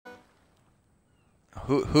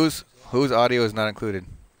Whose audio is not included?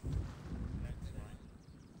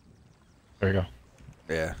 There you go.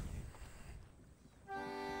 Yeah.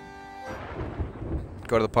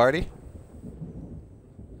 Go to the party.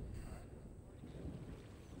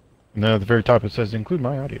 And then at the very top it says include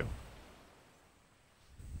my audio.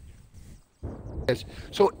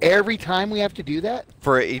 So every time we have to do that?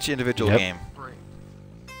 For each individual Yep. game.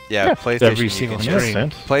 Yeah, PlayStation. Every You single can Makes just,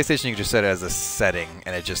 sense. PlayStation, you can just set it as a setting,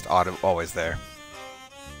 and it just always there.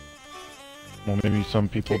 Well, maybe some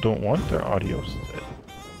people don't want their audio set.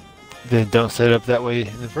 Then don't set it up that way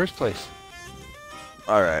in the first place.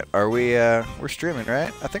 All right, are we? We're streaming,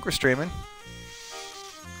 right? I think we're streaming.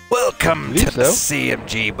 Welcome to the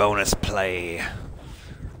CMG bonus play.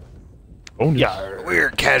 Bonus. Yeah. We're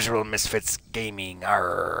Casual Misfits Gaming.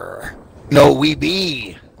 Arr. No, we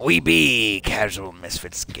be. We be Casual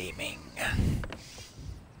Misfits Gaming.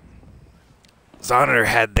 Zonner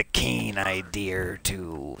had the keen idea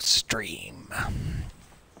to stream.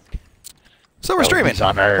 So we're streaming.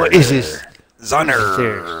 Zonner. What is this?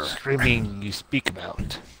 Zonner. Screaming you speak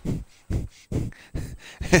about?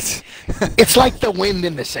 It's It's like the wind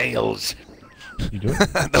in the sails. You do it?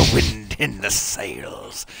 the wind in the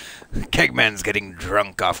sails. Kegman's getting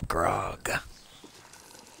drunk off grog.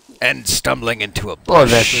 And stumbling into a bush. Oh,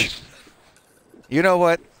 that's You know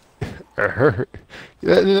what? her.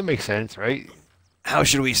 That makes sense, right? How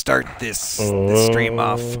should we start this stream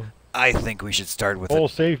off? I think we should start with Oh, a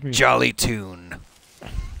save me. jolly tune. Oh,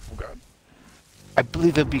 God. I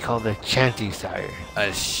believe it'd be called a chanty, sire.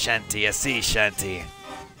 A shanty, a sea shanty.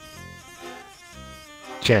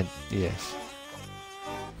 Chant, yes.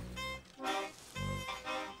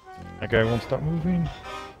 That guy won't stop moving.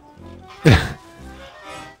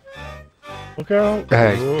 Look out.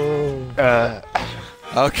 Hey. Whoa.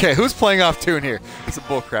 Okay, who's playing off tune here? It's a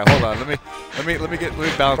bullcrap. Hold on, let me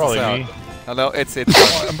balance Probably this out. me. Oh, no, it's Oh,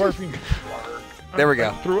 I'm barfing. There we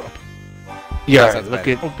go. Threw up. Yeah, sounds look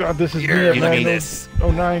bad. at Oh God, this is Here, me look at at 9. this.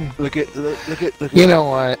 Oh, 9. look at You know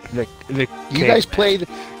what? look You guys play the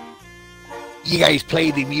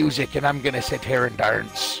music, and I'm gonna sit here and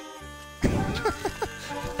dance.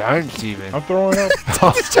 darn Steven. I'm throwing up.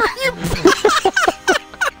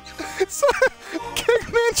 So,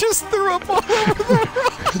 Kegman just threw up all over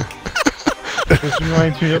that. This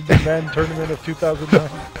reminds me of the Man Tournament of 2009.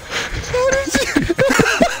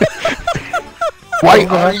 Why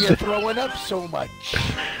are you throwing up so much?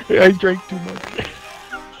 I drank too much.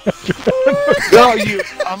 No, you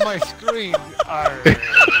on my screen are.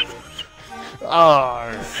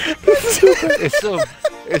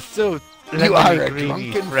 It's so. You are a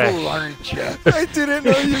greeny, drunken fresh. fool, aren't you? I didn't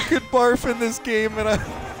know you could barf in this game, and I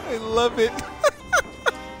love it.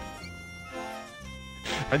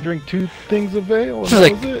 I drank 2 things of ale, and This is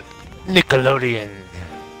that like- was it. Nickelodeon.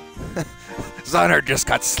 Zonner just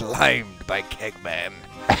got slimed by Kegman.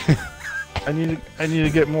 I need to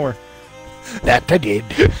get more. That I did.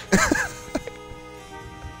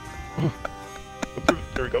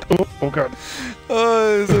 There we go. Oh God.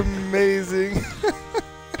 Oh, it's amazing.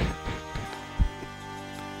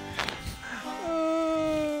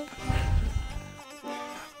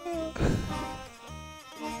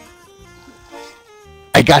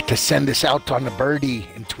 I got to send this out on the birdie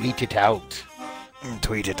and tweet it out.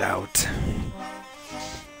 Tweet it out.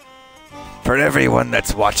 For everyone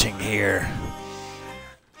that's watching here,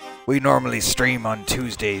 we normally stream on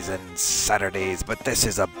Tuesdays and Saturdays, but this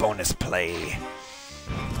is a bonus play.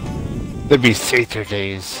 There'd be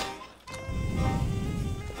Saturdays.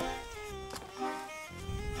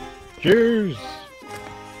 Cheers.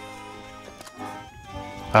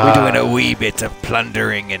 We're doing a wee bit of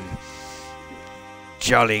plundering and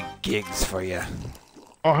jolly gigs for you.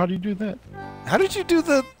 Oh, how do you do that? How did you do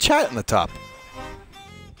the chat in the top?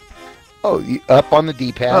 Oh, you up on the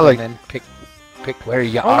D-pad Oh, like- and then pick where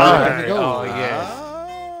you Oh, are yeah. gonna go. Oh,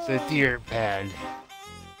 yes. The deer pad.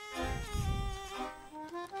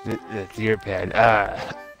 The deer pad.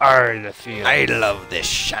 Are the field. I love this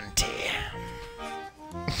shanty.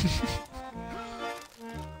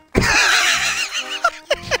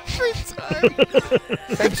 Every time.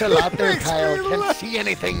 Thanks a lot there, Thanks Kyle. for Can't see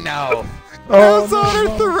anything now. Oh, no, Zonner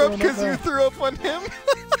no, threw no, up no, because no. you threw up on him.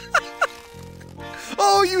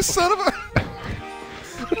 Oh, you son of a...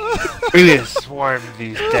 We just swarm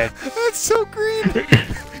these dead. That's so green.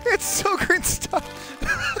 It's so green. Stop.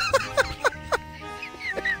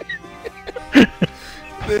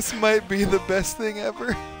 This might be the best thing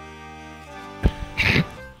ever.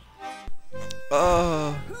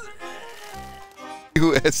 Oh.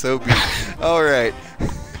 You SOB. All right.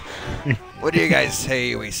 What do you guys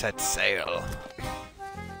say we set sail?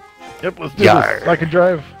 Yep, let's do Yar. this. I can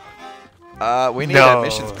drive. We need No,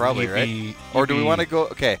 missions probably, you'd right? be- Or you'd do we be want to go?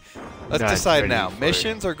 Okay, let's not decide ready now. for it.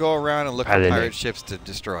 Missions or go around and look for Piloting. pirate ships to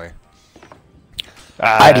destroy?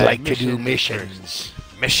 I'd like to do first. missions.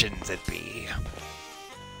 Missions it be.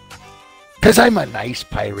 Because I'm a nice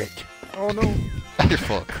pirate. Oh no. You're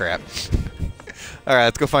full of crap. All right,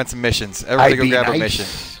 let's go find some missions. Everybody I'd go be grab nice. a mission.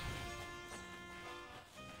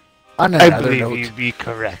 On I another believe note, you'd be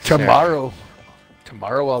correct. sir.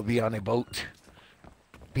 tomorrow I'll be on a boat,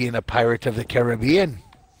 being a pirate of the Caribbean.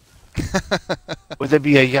 Would it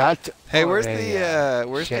be a yacht? Hey, or where's a, the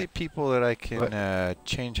where's the ship? people that I can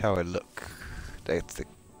change how I look? That's a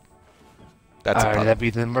pub. That'd be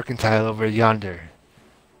the mercantile over yonder.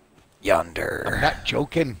 I'm Yonder. not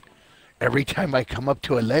joking. Every time I come up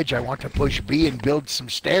to a ledge, I want to push B and build some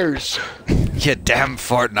stairs. You damn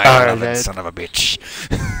Fortnite Alright, loving that- son of a bitch.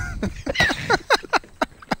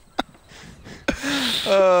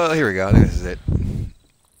 Oh, here we go. This is it.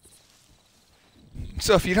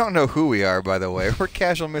 So if you don't know who we are, by the way, we're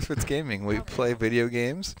Casual Misfits Gaming. We play video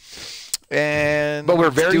games. And But we're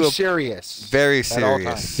do very a- serious. Very At all serious.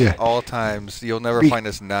 times. Yeah. All times. You'll never Be- find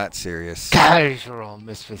us not serious. Casual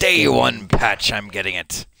misfits. Day gaming. one patch, I'm getting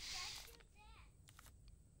it.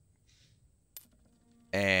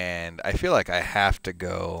 And I feel like I have to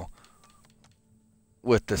go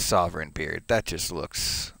with the Sovereign Beard. That just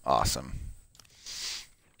looks awesome.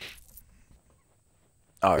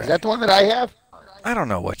 All Is right. that the one that I have? I don't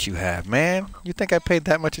know what you have, man. You think I paid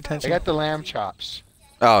that much I attention? got the lamb chops.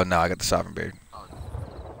 Oh, no, I got the Sovereign Beard.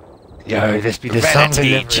 Yeah, this be the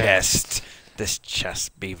Vanity something chest. This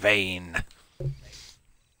chest be vain.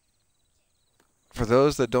 For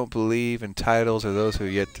those that don't believe in titles or those who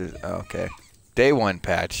yet to... Oh, okay. Day one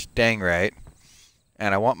patch. Dang right.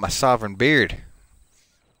 And I want my Sovereign Beard.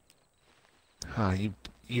 Oh,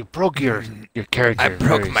 you broke your character. I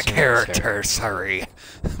broke very my soon, character, sorry.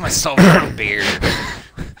 My Sovereign Beard.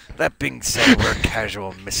 That being said, we're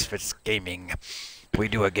Casual Misfits Gaming. We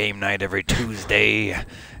do a game night every Tuesday,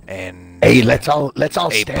 and Hey, let's all A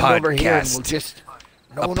stand over here and podcast. we'll just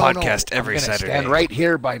A podcast every I'm gonna Saturday. Stand right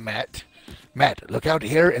here by Matt. Matt, look out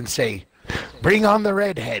here and say, "Bring on the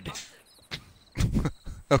redhead."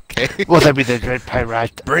 okay. sir. Will that be the Dread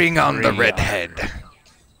Pirate? Bring on the Bring on. redhead.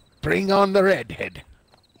 Bring on the redhead.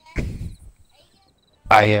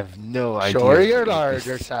 I have no idea. Show her what your you're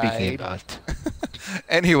larger speaking side. about.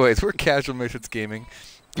 Anyways, we're Casual Misfits Gaming.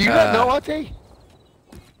 Do you not know what they?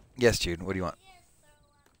 Yes, Jude. What do you want?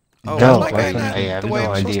 Oh, No, why am I I not have the way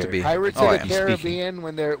no I'm supposed idea. to be? Pirates Oh, of I the am. Caribbean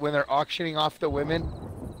when they're auctioning off the women.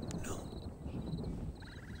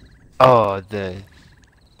 Oh, the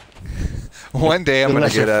One day I'm The going to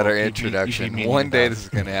lesser get out our folk you'd be introduction. meaning One day about. this is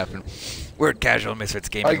going to happen. We're at Casual Misfits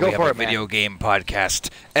Gaming. Alright, go We have for a it, man. video game podcast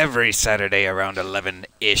every Saturday around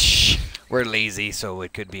 11-ish. We're lazy, so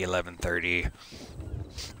it could be 11:30.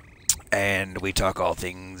 And we talk all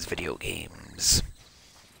things video games.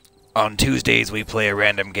 On Tuesdays, we play a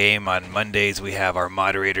random game. On Mondays, we have our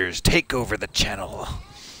moderators take over the channel.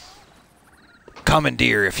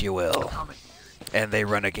 Commandeer, if you will. And they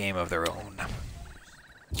run a game of their own.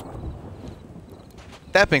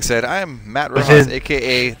 That being said, I'm Matt Was Rojas, it-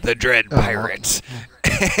 a.k.a. the Dread Pirate.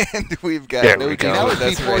 And we've got There no we go. jeans That was with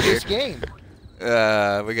us before right here. this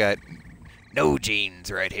game. We got no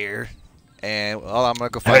jeans right here. And well, I'm going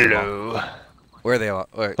to go find them all. hello. Where are they all?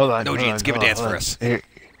 Wait, Hold on. no hold jeans, on, give a hold dance on, for hold us. on.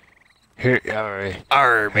 Here, all right.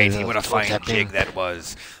 Arr, matey, Hello, what a what's fine happening? jig that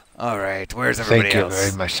was. Alright, where's everybody Thank you else?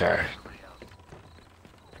 very much, sir.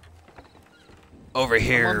 Over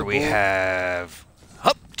here the we board. have...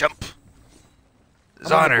 Hup, jump. I'm on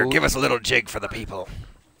the Zonner, board. give us a little jig for the people.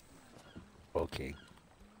 Okay.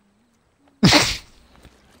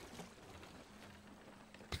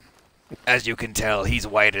 As you can tell, he's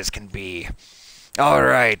white as can be.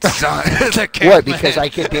 Alright, Zonner, the keg What? Because man. I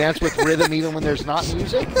can dance with rhythm even when there's not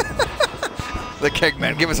music? The keg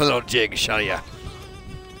man, give us a little jig, shall ya?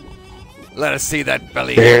 Let us see that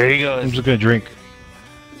belly. There he I'm goes. just gonna drink.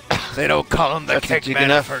 They don't call him the That's keg jig man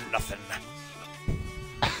enough. for nothing.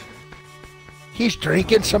 He's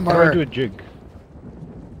drinking some How do I do more. a jig?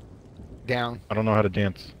 Down. I don't know how to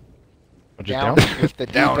dance. Oh, just Down down? with the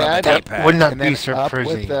Down on the D-pad. D-pad. That would not And be then up surprising.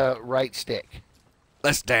 with the right stick.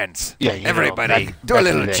 Let's dance. Yeah, you know, Everybody, back- do a back in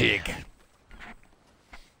little the day. jig.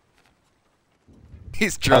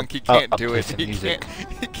 He's drunk. He I'll- can't I'll do play it. some He music.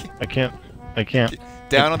 can't. He can't. I can't. I can't.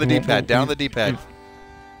 Down on the Hey, D-pad. Down on the D-pad,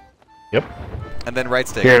 Yep. and then right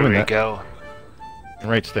stick. Here Doing we that. go.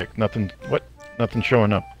 Right stick. Nothing. What? Nothing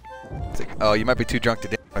showing up. Oh, you might be too drunk to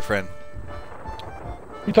dance, my friend.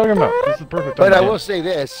 What are you talking about? This is the perfect time But to I dance. will say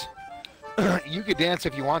this. You could dance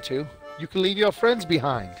if you want to. You can leave your friends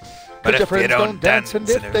behind. But the if friends you don't dance, and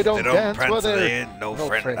if they don't dance, prance, well, they they're ain't no no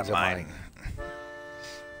friend friends of of mine. mine.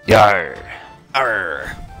 Yar.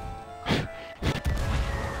 Arr.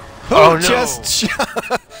 Oh, Who no. just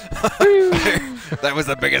shot? That was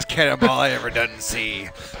the biggest cannonball I ever done see.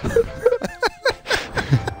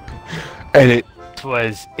 And it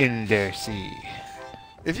was in their sea.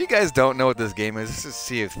 If you guys don't know what this game is, this is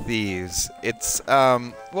Sea of Thieves. It's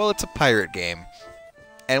well, it's a pirate game,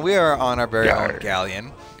 and we are on our very own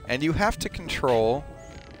galleon, and you have to control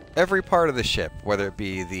every part of the ship, whether it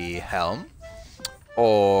be the helm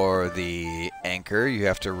or the anchor. You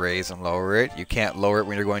have to raise and lower it. You can't lower it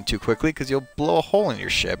when you're going too quickly because you'll blow a hole in your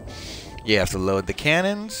ship. You have to load the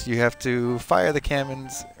cannons. You have to fire the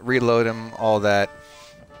cannons, reload them, all that.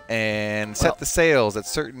 And set the sails at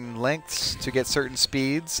certain lengths to get certain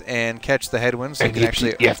speeds and catch the headwinds. So And you can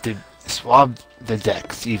actually. you have to swab the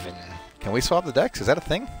decks even. Can we swap the decks? Is that a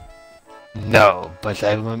thing? No, but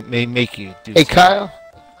I may make you do Hey, so.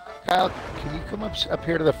 Kyle, can you come up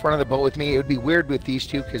here to the front of the boat with me? It would be weird with these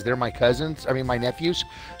two because they're my cousins. I mean, my nephews.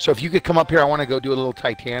 So if you could come up here, I want to go do a little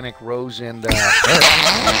Titanic, Rose, and.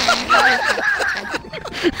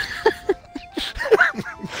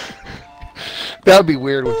 That would be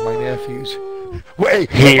weird with my nephews. Wait,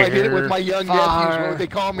 if I did it with my young nephews, what would they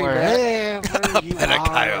call me? Man? Wherever you And a are.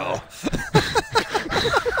 Kyle.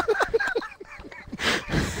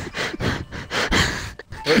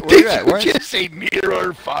 Where you at? Did Where? you just say near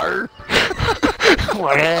or far?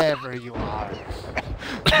 Wherever you are.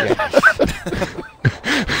 Where's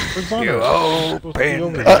Zonner? You open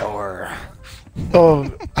over the there. door.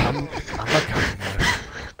 Oh, I'm a customer.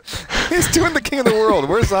 He's doing the King of the World.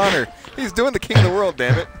 Where's Honor? He's doing the King of the World,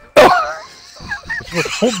 damn it.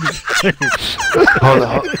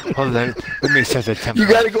 Hold on. Let me set the temperature.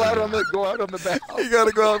 You gotta go out on the bow. You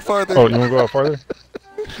gotta go out farther. Oh, you want to go out farther?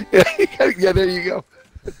 Yeah, there you go.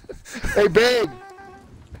 Hey, babe.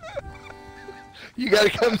 You gotta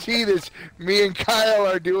come see this. Me and Kyle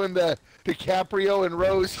are doing the DiCaprio and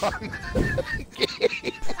Rose on the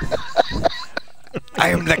game. I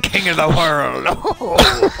am the King of the World.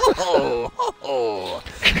 Oh.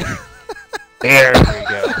 There we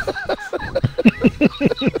go.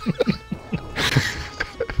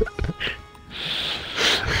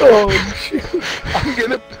 Oh shoot!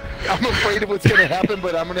 I'm afraid of what's gonna happen,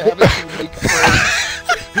 but I'm gonna have it to make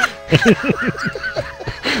friends.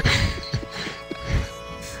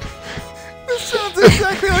 This sounds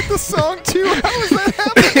exactly like the song too. How is that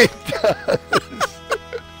happening? It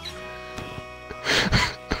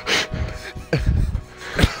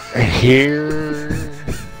does. Here,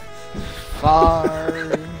 far,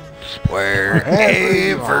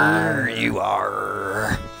 Wherever you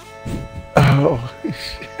are. Oh.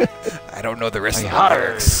 I don't know the rest of the Yar.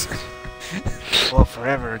 lyrics. well,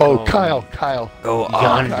 forever. Oh, go Kyle. Go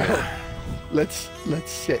on. Yonder. Let's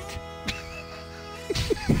sit.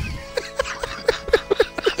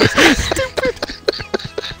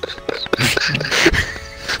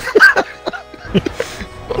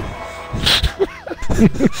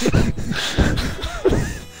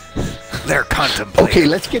 They're contemplating. Okay,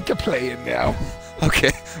 let's get to playing now.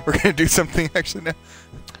 Okay, we're gonna do something actually now.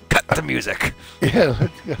 Cut the music. Yeah,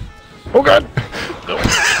 let's go. Oh God!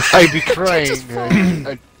 I'd be crying.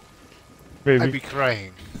 I'd Baby. be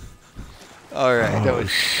crying. All right. That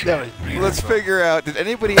was beautiful. Let's figure out. Did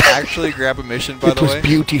anybody actually grab a mission? By It the was way,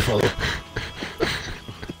 beautiful. is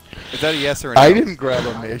that a yes or a no? I didn't grab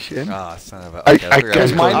a mission. Ah, son of a. I- Okay, let's figure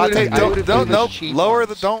because out. mine I'll would've- take- I would've don't, been the cheap lower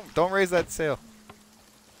ones. the, don't raise that sail.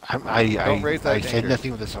 Don't raise that I said anchor.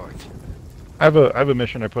 nothing with the sword. I have a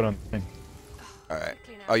mission I put on the thing. All right.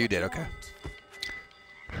 Oh, you did. Okay.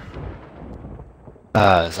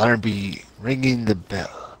 Zonner be ringing the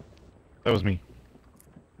bell. That was me.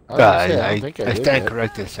 I was gonna say, I don't think I did stand that.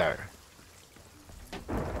 corrected, sir.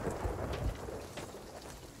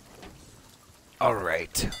 All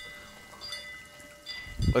right.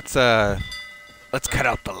 Let's cut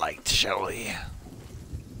out the light, shall we?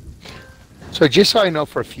 So just so I know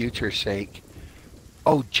for future's sake,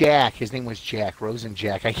 oh, Jack, his name was Jack, Rose and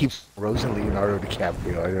Jack. I keep Rose and Leonardo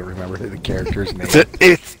DiCaprio. I don't remember the character's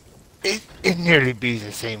name. It nearly be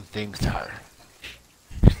the same thing, sir.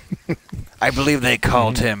 I believe they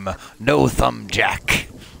called him No Thumb Jack.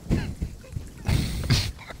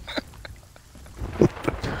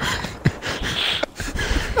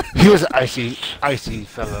 He was an icy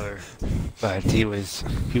fellow, but he was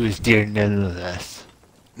dear nonetheless.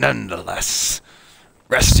 Nonetheless,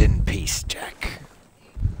 rest in peace, Jack.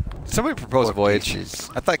 Somebody propose a Poor voyage. pieces.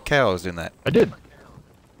 I thought Cal was doing that. I did.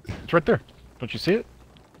 It's right there. Don't you see it?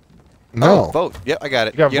 No. Oh, vote. Yep, I got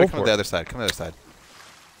it. You gotta gotta vote come for to the it. other side. Come to the other side.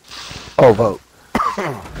 Oh, vote.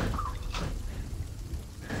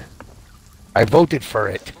 I voted for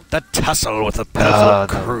it. The tussle with the pitiful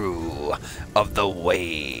crew of the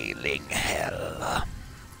Wailing Hell.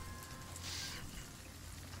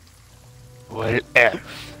 What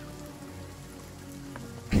F?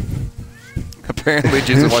 Apparently,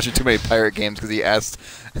 Jason watching too many pirate games because he asked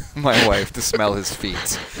my wife to smell his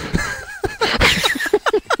feet.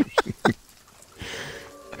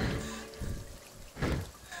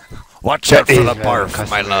 Watch out for the barf,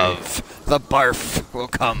 my love. The barf will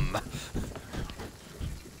come.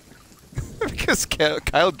 Because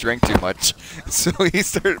Kyle drank too much, so he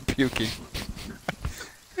started puking.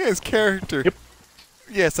 His character. Yep.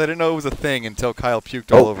 Yes, I didn't know it was a thing until Kyle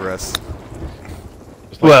puked all over us.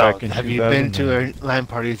 Just like Well, back in have you been 2000. to our LAN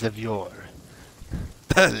parties of yore?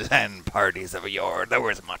 The LAN parties of yore, there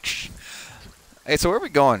was much. Hey, so where are we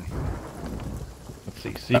going? Let's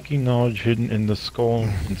see. Seeking knowledge hidden in the skull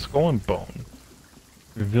and bone.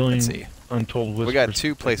 Revealing Let's see. untold whispers. We got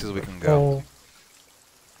 2 places we can go. Oh,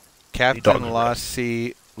 Captain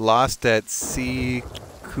Lost at Sea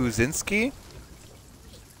Kuzinski?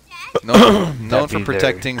 Known for be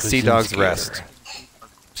protecting their Sea Dog's Kuzinski Rest.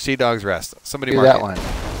 Sea Dog's Rest. Somebody Do mark that it. one.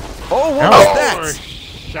 Oh, what Oh. was that?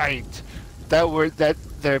 Shite.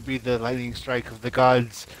 There be the lightning strike of the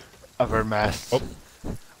gods of our masts. Oh.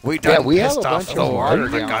 We done we have pissed a off bunch the of water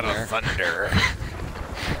the down god there. of thunder.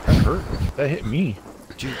 that hurt. That hit me.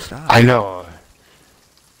 Dude, stop. I know.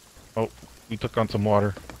 We took on some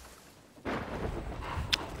water.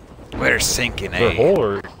 We're sinking, Is there a eh? hole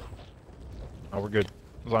or? Oh, we're good.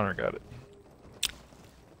 Zonner got it.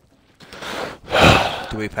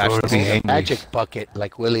 Do we patch Lord the be holes? angry. Magic bucket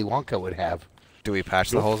like Willy Wonka would have. Do we patch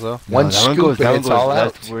the holes, though? One that one scoop that and one it's all out.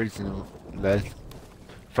 leftwards and left,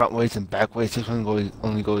 frontways and backways. This one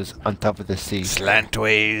only goes on top of the sea.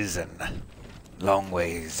 Slantways and long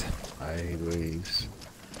ways. Sideways.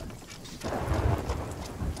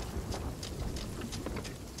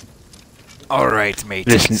 All right,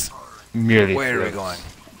 mateys. Listen, merely. Where are we going?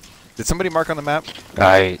 Did somebody mark on the map?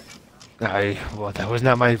 Well, that was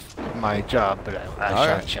not my job, but I All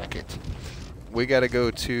shall right. check it. We gotta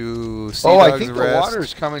go to Sea Oh, Dog's I think the Rest.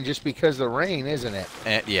 water's coming just because of the rain, isn't it?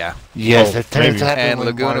 And, yeah. Yes, Oh, that tends maybe. to happen And when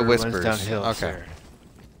Laguna water runs Whispers. downhill, Okay. sir.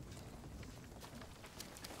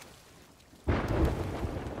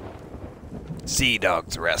 Sea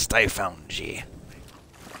Dog's Rest. I found ye.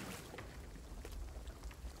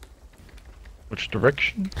 Which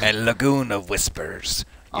direction? And Lagoon of Whispers.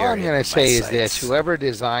 All You're I'm in gonna my say is this: sights. whoever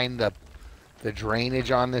designed the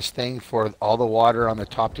drainage on this thing for all the water on the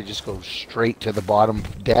top to just go straight to the bottom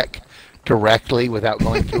deck directly without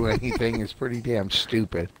going through anything is pretty damn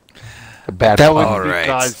stupid. A bad That call. wouldn't All be right.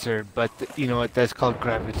 God, sir, but you know what? That's called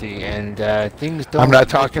gravity, and things don't. I'm not work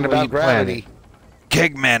talking the way about you plan gravity.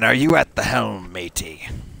 Kegman, are you at the helm, matey?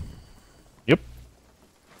 Yep.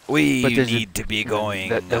 We But there's a- need to be going.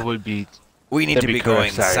 That would be. we need to that'd be be correct,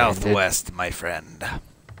 going sorry. southwest, my friend.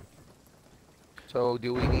 So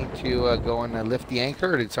do we need to go and lift the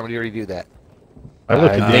anchor, or did somebody already do that? I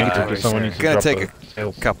lifted the think anchor, it just was someone there. needs to Gonna drop take the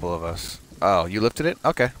sails. Couple of us. Oh, you lifted it?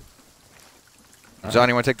 Okay. John,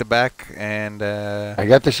 you want to take the back and I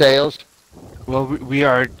got the sails. Well, we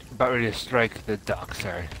are about ready to strike the dock,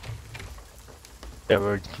 sir. Yeah,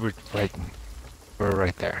 we're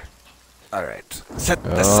right there. all right. Set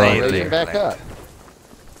the Oh, sail. Raise there, it back lad. up.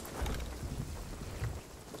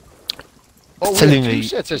 Oh, we Sending have two the-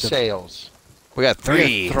 sets of the- sails. We got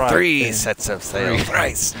three Three sets of sail.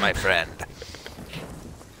 Thrice, my friend.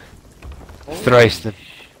 Thrice the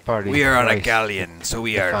party. We are on a thrice galleon, so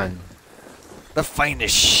we the are fun. the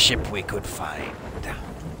finest ship we could find.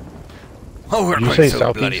 Oh, we're Did you going say so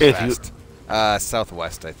southeast? bloody If you- fast.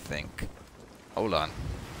 Southwest, I think. Hold on.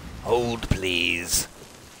 Hold, please.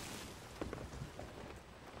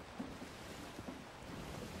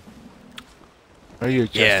 Are you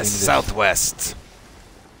adjusting Yes, this? southwest.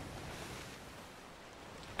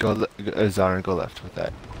 Zonner, go left with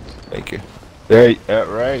that. Thank you. There,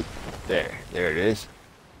 right. There it is.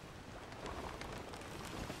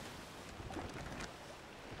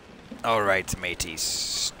 All right, mateys.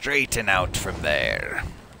 Straighten out from there.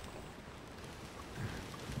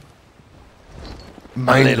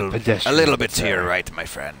 Mind the a little pedestrians, bit to sir. your right, my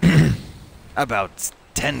friend. About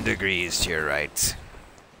 10 degrees to your right.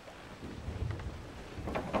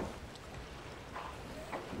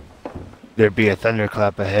 There be a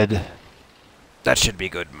thunderclap ahead. That should be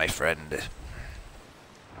good, my friend.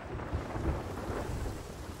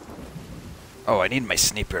 Oh, I need my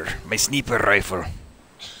sniper rifle.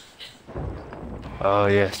 Oh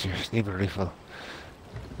yes, your sniper rifle.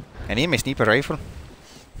 I need my sniper rifle.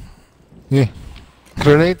 Yeah.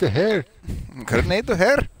 Grenade the hair. Grenade to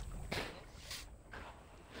her.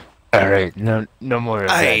 All Alright, no more of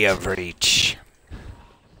I that. of reach.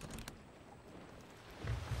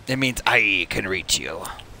 It means I can reach you.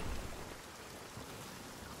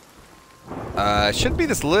 It should be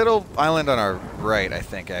this little island on our right, I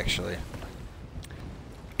think, actually.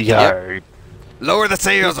 Yeah. Lower the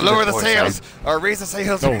sails! This is Lower the the port sails! side. Or raise the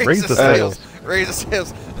sails! No, raise the sails. Raise the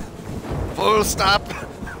sails! Full stop!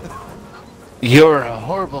 You're a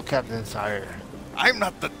horrible captain, sire. I'm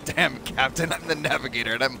not the damn captain, I'm the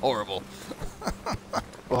navigator, and I'm horrible.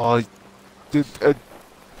 Well,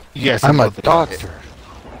 yes, I'm a both of doctor. you.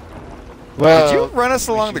 Well, Did you run us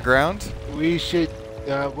along the ground? We should,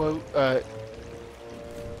 No.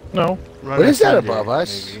 run What is that asunder, above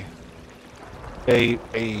us?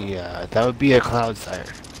 maybe. That would be a cloud, sire.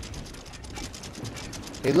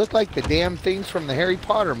 They look like the damn things from the Harry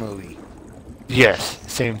Potter movie. Yes,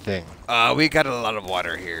 same thing. We got a lot of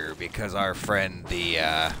water here because our friend, the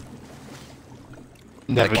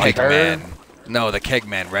Never keg get man. No, the keg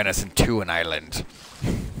man ran us into an island.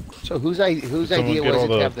 So whose idea get was all it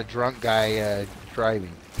to the- have the drunk guy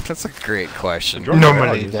driving? That's a great question. Drunk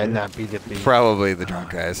Normally, guy, that obviously. not be the big. Probably the drunk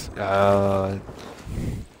guys.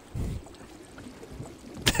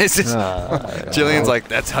 This is Jillian's like,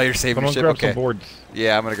 that's how you're saving Someone ship. grab Okay. some boards.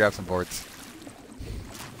 Yeah, I'm gonna grab some boards.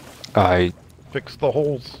 I Fix the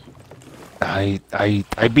holes.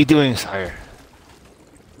 be doing, sire.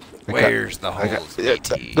 I got- Where's the I got- holes,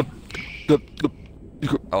 BT?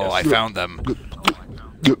 Oh, I found them.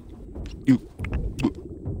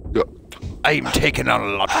 I'm taking on a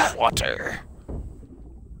lot of water.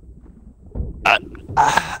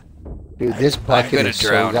 Dude, this bucket gonna is so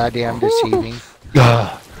drown. goddamn deceiving.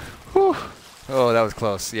 Oh, that was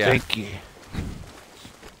close. Yeah. Thank you.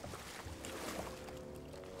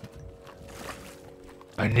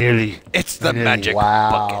 I nearly. It's the Really? magic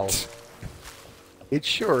Wow. bucket. It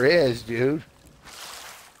sure is, dude.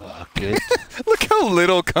 Good. Look how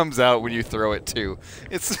little comes out when you throw it too.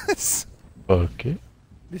 It's Okay.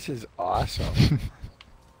 This is awesome.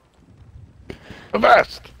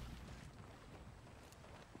 Avast!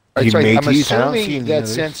 That's You right. I'm mateys, I don't see assuming any that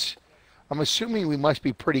others. since I'm assuming we must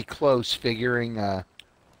be pretty close, figuring.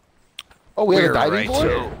 Oh, we have a We're diving right board.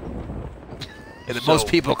 here. Yeah, most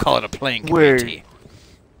people call it a playing We're- community.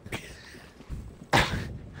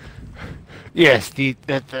 Yes, the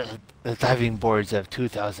diving boards of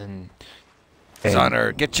 2000. and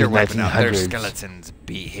Zonner, get your the weapon out. There's 1900s. skeletons.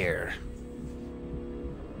 Be here.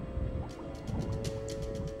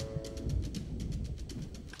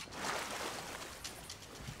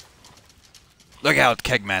 Look out,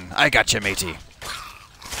 Kegman. I got you, matey.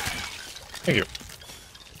 Thank you.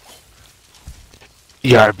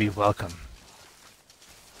 Yar, be welcome.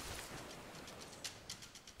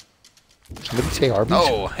 Somebody say Arby's.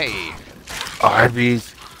 Oh, hey.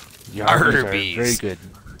 Arby's. Arby's are Arby's. very good.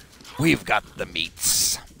 We've got the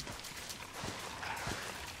meats.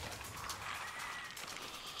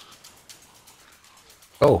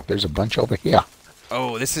 Oh, there's a bunch over here.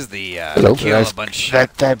 Oh, this is the Hello. kill a That's- bunch.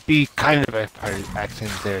 That be kind of a part of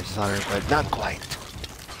accent there, Zonner, but not quite.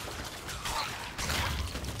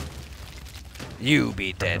 You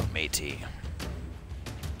be dead, matey.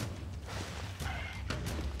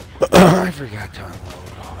 I forgot to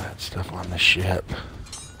unload all that stuff on the ship.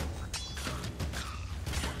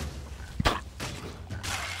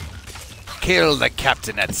 Kill the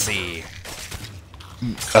captain at sea.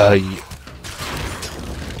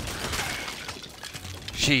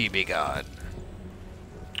 She be gone.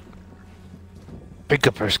 Pick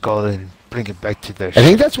up her skull and bring it back to their I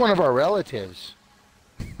think that's one of our relatives.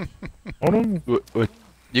 Hold on.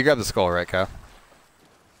 You grabbed the skull, right, Kyle?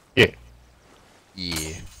 Yeah.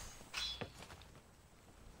 Yeah.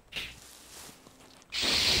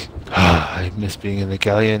 I miss being in the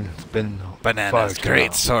galleon. It's been Bananas, far too great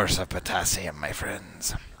long. source of potassium, my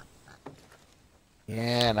friends.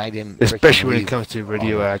 Yeah, and I didn't. Especially frickin' when it leave. comes to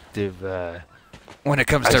radioactive. When it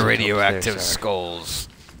comes to Isotopes radioactive there, sorry. skulls,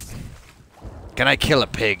 can I kill a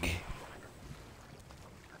pig?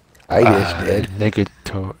 I just did. Negative.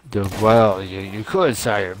 Well, you could,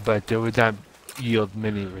 sire, but it would not yield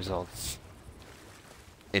many results.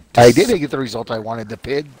 I didn't get the result I wanted. The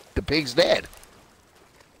pig's dead.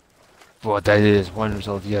 Well, that is one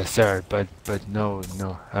result, yes, sir. But no.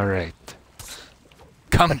 All right.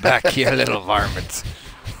 Come back, you little varmint.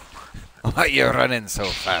 Why you running so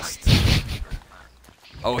fast?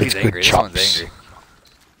 Oh, he's It's good angry. This one's chops. angry.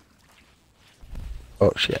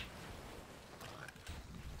 Oh shit.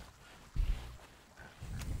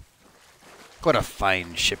 What a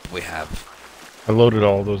fine ship we have. I loaded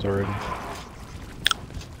all those already.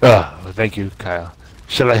 Oh, well, thank you, Kyle.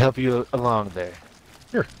 Shall I help you along there?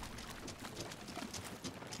 Here.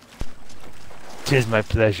 'Tis my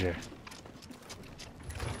pleasure.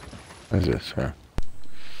 What is this, sir?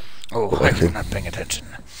 Oh, I was not paying attention.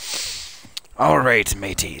 All right,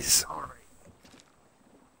 mateys.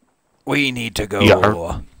 We need to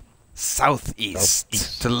go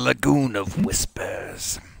southeast to the Lagoon of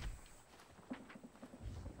Whispers.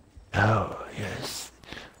 Oh, yes.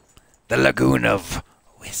 The Lagoon of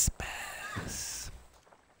Whispers.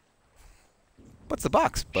 What's the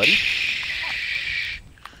box, buddy?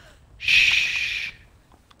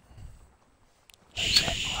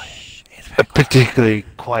 A particularly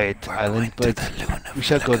quiet island, but we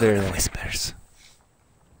shall go there. Whispers.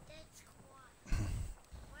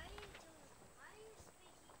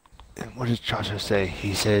 And what does Chaucer say?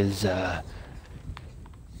 He says,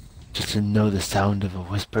 just to know the sound of a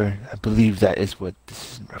whisper. I believe that is what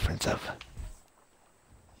this is in reference of.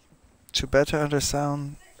 To better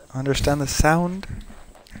understand the sound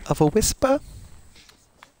of a whisper?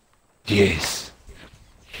 Yes.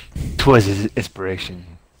 'Twas his inspiration.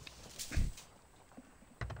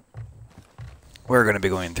 We're going to be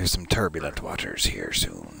going through some turbulent waters here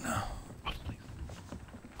soon.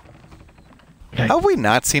 Okay. How have we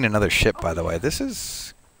not seen another ship, by the way? This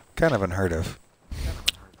is kind of unheard of.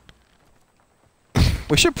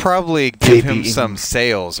 We should probably give him some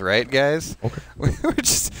sails, right, guys? Okay. We're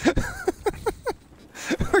just...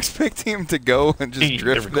 We're expecting him to go and just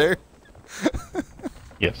drift there.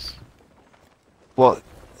 Yes. Well,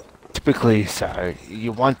 typically, sir,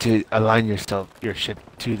 you want to align your ship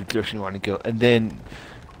to the direction you want to go, and then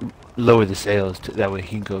lower the sails that way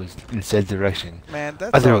he goes in said direction. Man,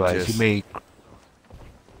 that's Otherwise, just you may.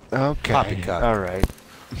 Okay. poppycock. All right.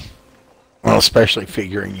 Well, especially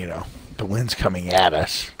figuring, the wind's coming at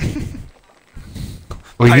us.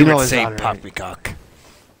 Well, you know Pirates it's say not right. poppycock.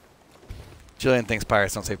 Jillian thinks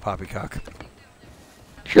pirates don't say poppycock.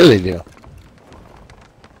 Sure they do.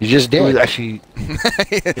 You just It was did. actually.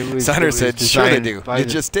 Zonner said, sure they designed do. by You the-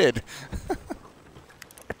 just did.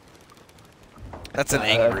 That's an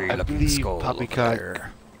angry I looking believe skull poppycock-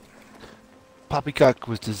 there. Poppycock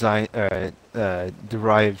was derived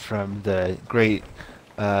from the great.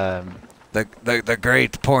 The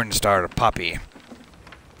great porn star Poppy.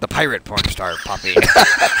 The pirate porn star Poppy.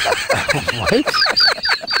 What?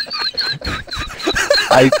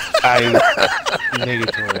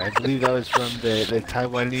 Negatory. I believe that was from the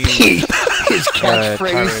Taiwanese His catchphrase.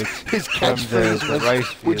 pirates His from catchphrase the was, rice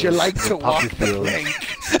fields. "Would you like the to walk poppy the fields." plank?"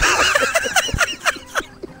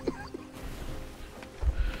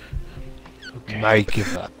 Okay. Might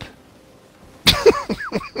give up.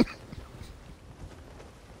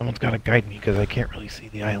 Someone's got to guide me because I can't really see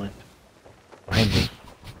the island behind this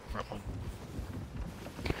front one.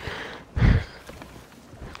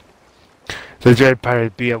 The dread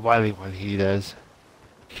pirate be a wily one, he does.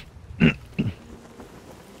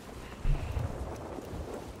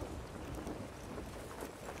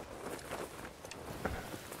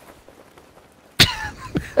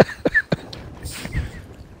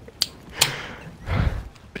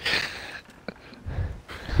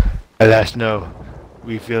 Alas, no.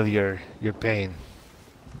 We feel your pain.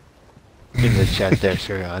 In the chat there,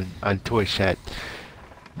 sir, on Twitch chat.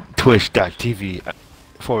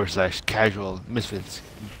 Twitch.tv/casual Misfits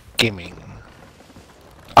Gaming.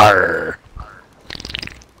 Arr.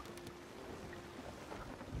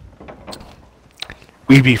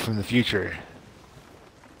 We be from the future.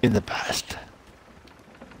 In the past.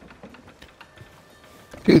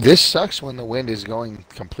 Dude, this sucks when the wind is going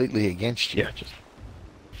completely against you. Yeah, just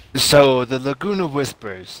So, the Laguna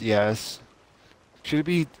Whispers, yes. Should it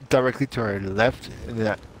be directly to our left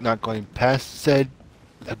and not going past said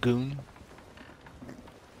lagoon?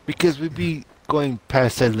 Because we'd be going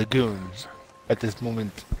past said lagoon at this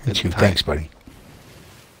moment. in time. Thanks, buddy.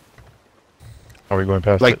 are we going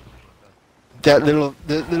past Like, it? the little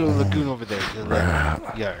lagoon over there to the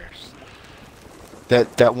left. Yes.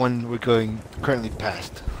 That one we're going currently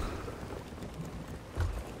past.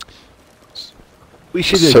 We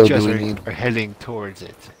should So adjust do we need- our heading towards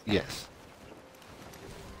it. Yes.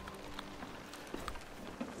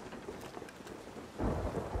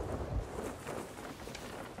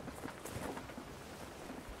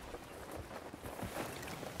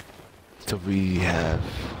 So we have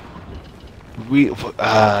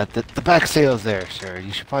the back sails there, sir.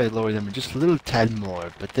 You should probably lower them just a little tad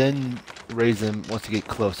more, but then raise them once you get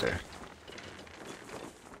closer.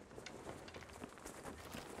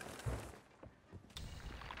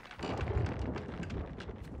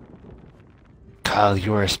 Kyle,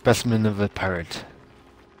 you are a specimen of a pirate.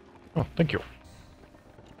 Oh, thank you.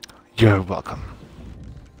 You're welcome.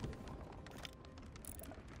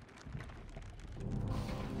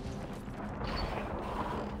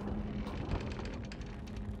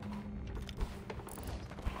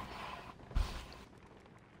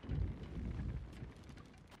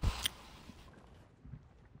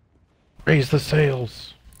 Raise the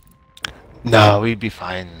sails. No, we'd be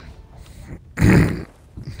fine.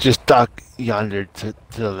 Just dock yonder to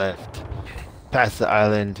the left, past the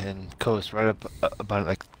island and coast right up about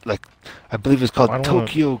like I believe it's called I don't wanna-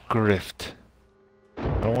 Tokyo Grift. I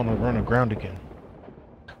don't want to run aground again.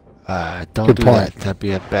 Don't Good do point. that. That'd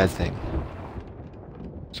be a bad thing.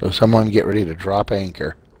 So someone get ready to drop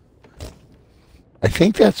anchor. I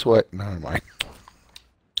think that's what... Never mind.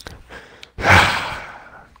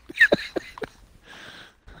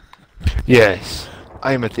 Yes,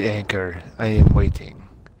 I am at the anchor. I am waiting.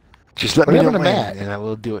 Just let What me know happened when, to Matt? and I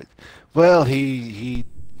will do it. Well, he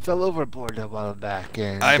fell overboard a while back,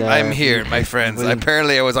 and I'm here, my friends. William-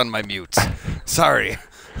 Apparently, I was on my mute. Sorry.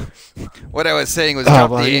 What I was saying was Oh,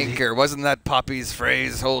 drop well, the he- anchor. Wasn't that Poppy's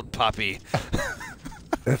phrase? Hold Poppy.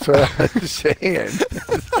 That's what I was saying.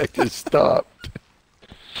 I just stopped.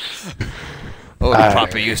 Oh, Alright.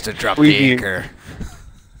 Poppy used to drop We- the anchor.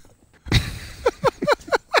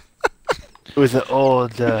 It was the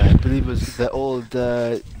old, I believe it was the old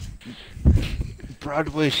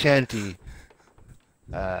Broadway shanty.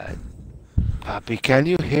 Poppy, can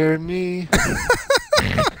you hear me?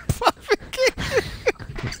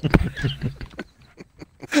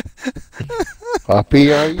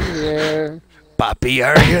 Poppy, are you there? Poppy,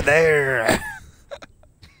 are you there?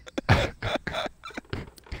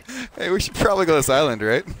 Hey, we should probably go to this island,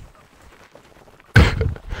 right?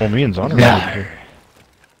 Well, me and Zonner Nah. are here.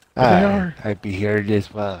 They are. I'd be here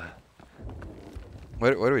as well.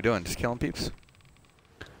 What are we doing? Just killing peeps?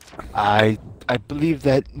 I believe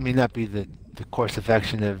that may not be the course of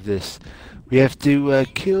action of this. We have to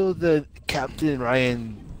kill the Captain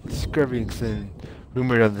Ryan Skirvington,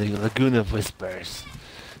 rumored of the Lagoon of Whispers.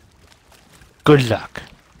 Good luck.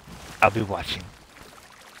 I'll be watching.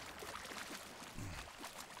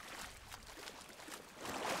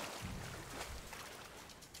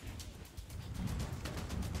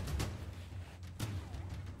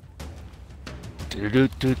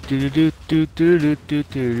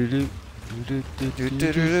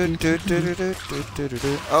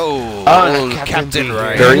 Oh, Oh, old the Captain B.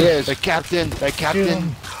 Ryan. There he is. The captain.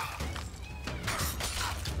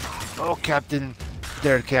 Oh, Captain.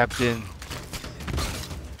 There, Captain.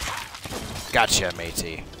 Gotcha,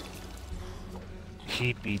 matey.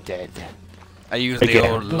 He'd be dead. I used the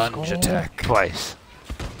Again. old lunge attack. Twice.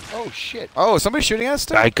 Oh, shit. Oh, somebody's shooting at us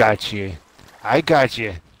still? I got you. I got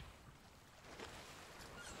you.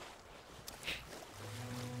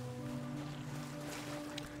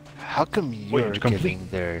 How come you're Wait, complete. getting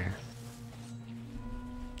there?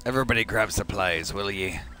 Everybody grab supplies, will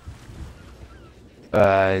ye?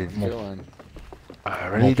 Feeling.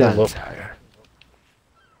 Already Multiple done, look. sire.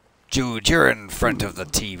 Jude, you're in front of the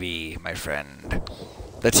TV, my friend.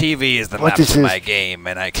 The TV is the What map is to this my game,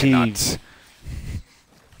 and I cannot...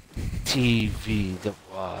 TV.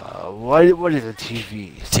 What is a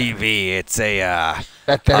TV? TV, it's a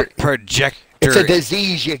That, projector... it's a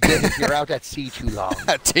disease you get if you're out at sea too long.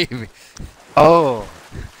 A TV. Oh,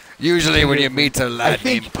 Usually when you meet a I lad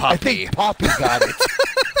named think Poppy. Poppy got it.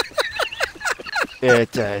 yeah,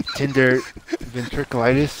 it's Tinder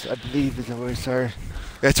ventriculitis, I believe is the word, sir.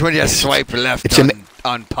 It's when you swipe left it's an-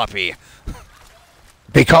 on Poppy.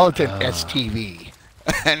 They call it an STV.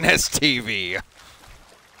 An STV.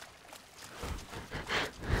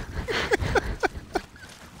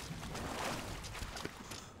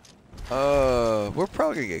 We're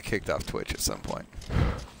probably gonna get kicked off Twitch at some point.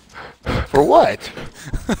 For what?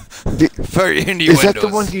 For innuendos. Is that the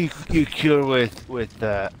one you cure with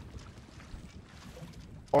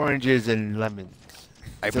oranges and lemons?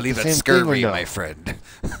 I Is that believe the that's same thing or scurvy, no? my friend.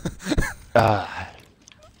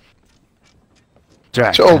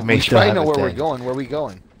 Drac, So, I may we should still probably have know it where we're then. going. Where are we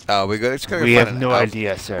going? We gotta We find have an no out-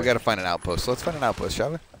 idea, sir. We gotta find an outpost. So let's find an outpost,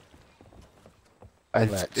 shall we?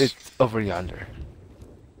 Let's. It's over yonder.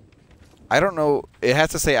 I don't know. It has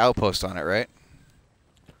to say outpost on it, right?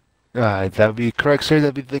 That would be correct, sir.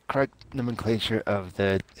 That would be the correct nomenclature of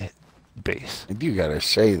the base. I do gotta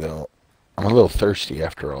say, though, I'm a little thirsty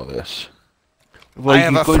after all this. Well, I you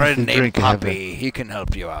have can a go into friend the named drink and have Poppy. He can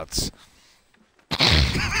help you out.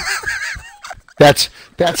 That's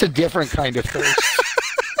a different kind of thirst.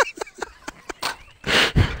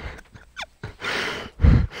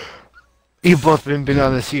 You've both been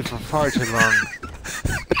on the sea for far too long.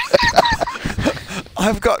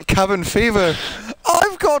 I've got cabin fever.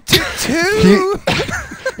 I've got it too.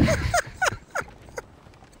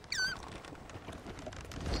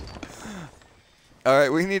 All right,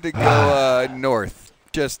 we need to go north,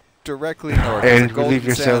 just directly north. There's a And Golden relieve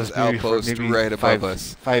yourselves Sands maybe for outpost maybe right above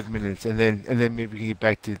us. 5 minutes, and then maybe we can get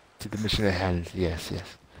back to the mission at hand. Yes.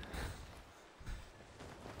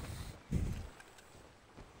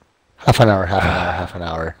 Half an hour, half an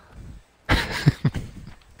hour.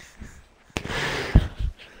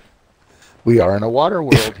 We are in a water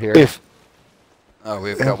world here. Oh,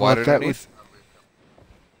 we've got water underneath?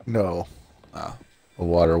 No. Oh. A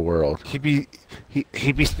water world. He'd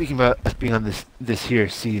be speaking about us being on this here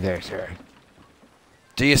sea there, sir.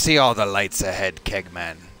 Do you see all the lights ahead,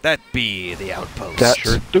 Kegman? That be the outpost. That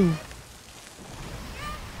sure do.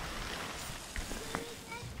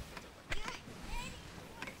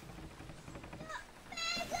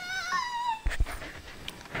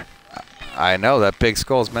 I know, that big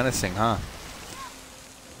skull's menacing, huh?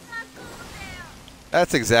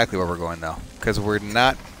 That's exactly where we're going, though, because we're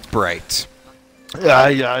not bright. No.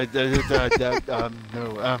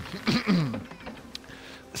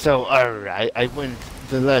 So, alright, I went,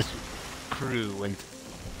 the last crew went,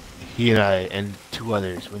 he and I and two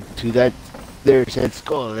others went to that there said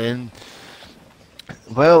skull, and,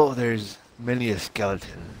 well, there's many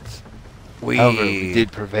skeletons. However, we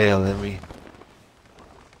did prevail, and we...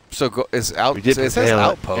 So it says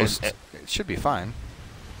outpost. It should be fine.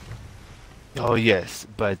 Oh yes,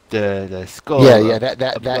 but the skull. Yeah,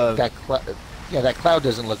 that cloud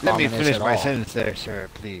doesn't look Let me ominous finish at my all. sentence there, sir,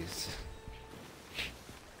 please.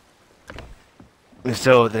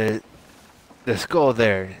 So the skull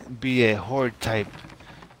there be a horde type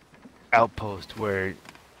outpost where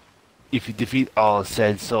if you defeat all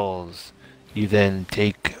said souls, you then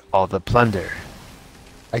take all the plunder.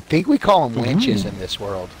 I think we call them winches in this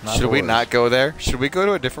world. Should we not go there? Should we go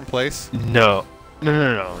to a different place? No.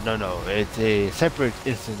 It's a separate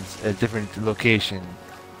instance, a different location.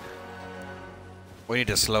 We need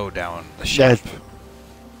to slow down the ship.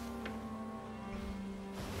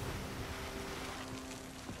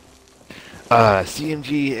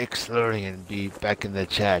 CMG Explorian be back in the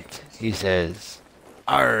chat. He says,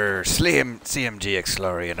 Our slim CMG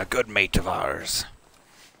Explorian, a good mate of ours.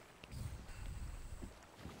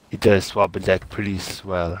 he does swap a deck pretty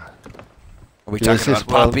swell. Are we Yes, talking yes,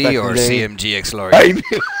 about well, Poppy back in or the day- CMG Explorian? I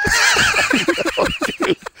knew.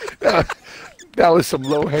 That was some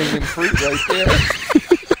low-hanging fruit right there.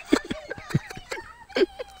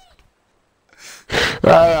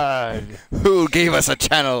 Who gave us a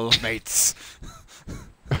channel, mates?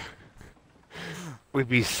 We'd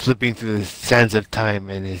be slipping through the sands of time,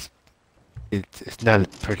 and it's not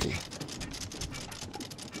pretty.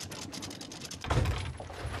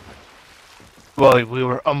 Well, we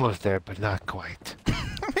were almost there, but not quite.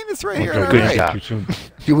 I mean, it's right here. Good on our right. job. Too soon.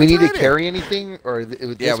 Do we need to Right here. carry anything, or Yeah, we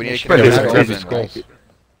need to mission carry is the not skulls. over? Skulls.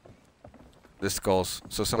 The skulls.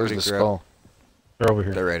 So Where's somebody the grab. skull? They're over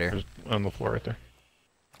here. They're right here. There's on the floor right there.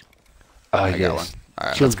 I got one. All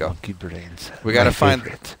right, let's go. Monkey brains. We gotta My find.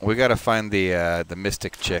 favorite. We gotta find the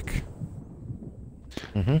mystic chick.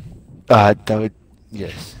 Mm-hmm. That would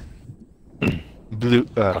yes. Blue.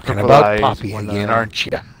 Talking Purple about eyes, Poppy one again, eye. aren't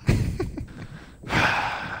you?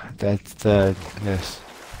 That's the yes.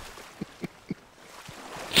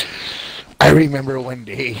 I remember one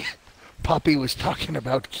day, Poppy was talking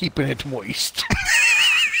about keeping it moist.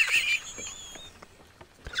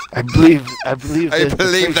 I believe. I the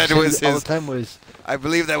believe that phrase was said all his- the time was I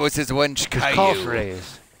believe that was his wench his call Caillou.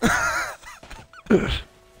 phrase.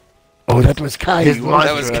 Oh, that was Kyle. His That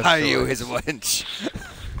was mantra of Caillou, his sorts. wench.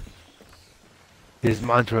 His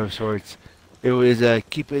mantra of sorts. It was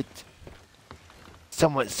keep it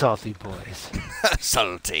somewhat salty, boys,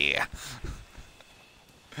 Salty.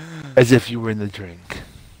 as if you were in the drink.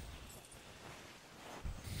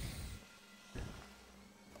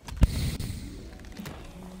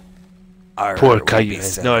 Arr, Poor we Caillou be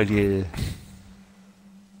has sent. no idea.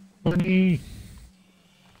 Money.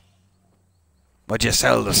 Would you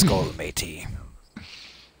sell the skull, matey?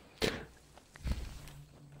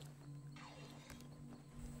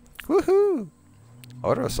 Woohoo!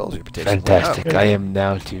 Order of Souls reputation. Fantastic. I am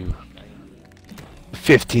now to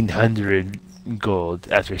 1,500 gold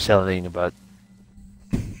after selling about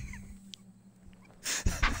a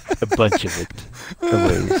bunch of it.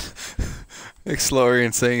 Anyways.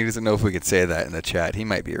 Explorian saying he doesn't know if we could say that in the chat. He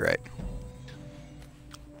might be right.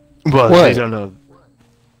 Well, What? I don't know.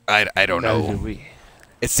 I don't Neither do know. we.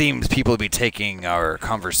 It seems people be taking our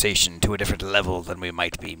conversation to a different level than we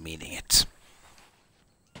might be meaning it.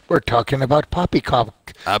 We're talking about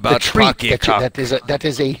poppycock. About the treat poppycock. that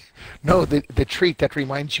is a no the treat that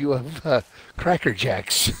reminds you of Cracker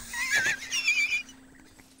Jacks.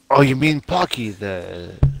 Oh, you mean Pocky,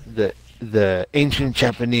 the ancient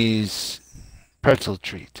Japanese pretzel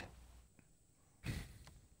treat?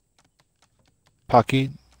 Pocky?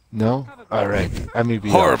 No? Alright. I may be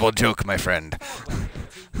Horrible joke, my friend. off.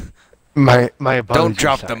 My apologies. Don't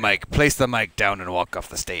drop the sorry. mic. Place the mic down and walk off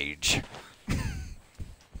the stage.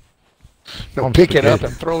 They'll pick it up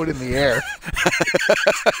and throw it in the air.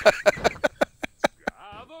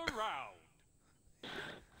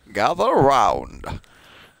 Gather round.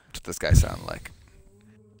 What's this guy sound like?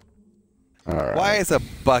 All right. Why is a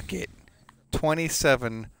bucket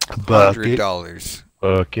 $2,700?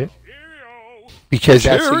 Bucket. Because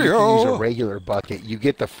that's how you can use a Cheerio. regular bucket. You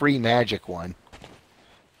get the free magic one.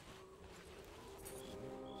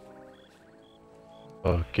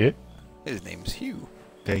 Bucket. His name's Hugh.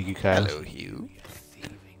 Thank you, Kyle. Hello, Hugh.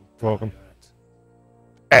 Welcome.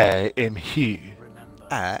 I am here.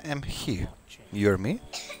 I am Hugh. You're me?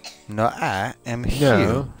 No, I am Hugh.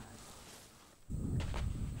 No.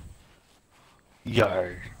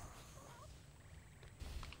 Yar.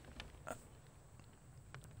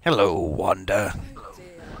 Hello, Wanda.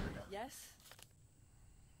 Yes?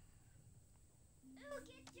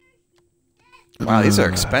 Wow, these are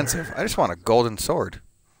expensive. I just want a golden sword.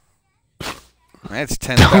 That's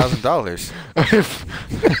 $10,000.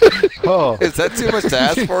 Oh. Is that too much to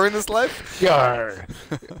ask for in this life? Yar.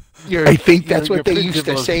 I think that's your what they used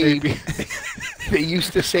to principles, say. baby. They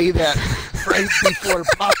used to say that right before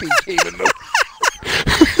Poppy came in the...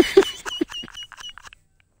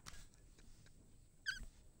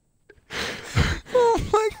 Oh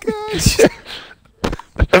my gosh.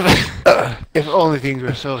 If only things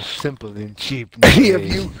were so simple and cheap.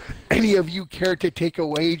 Any of you care to take a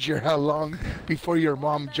wager how long before your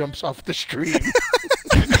mom jumps off the stream?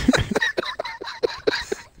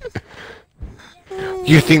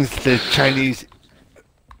 You think it's the Chinese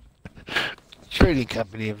trading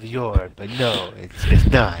company of yore, but no, it's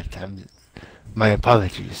not. My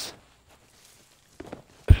apologies.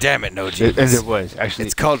 Damn it, no And there jeans. was actually.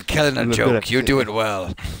 It's called killing a Look it joke. up. You do it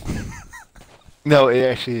well. No, it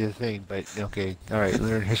actually is a thing, but okay. All right,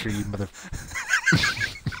 learn history, you mother.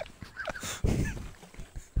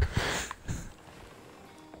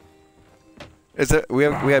 Is it? We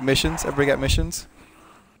have missions. Everybody got missions.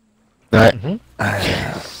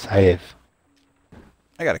 Yes, I have.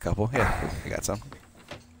 I got a couple. Yeah, I got some.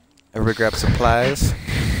 Everybody grab supplies.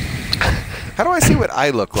 How do I see what I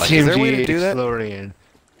look like? Is there a way to do that? Florian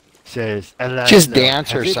says, "Alas, Just no.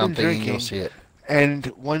 dance Have or you been something and you'll drinking?" see it. And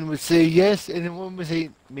one would say yes, and then one would say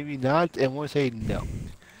maybe not, and one would say no.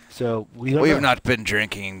 So we don't We've know. not been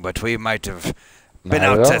drinking, but we might have been Not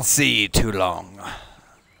out at at all. sea too long.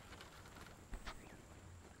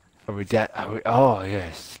 Are we oh,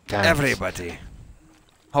 yes. Dance. Everybody.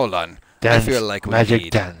 Hold on. Dance, I feel like we magic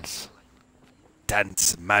need dance.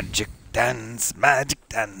 dance, magic dance, magic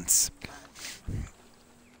dance.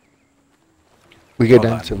 We could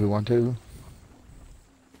Hold dance on. if we want to.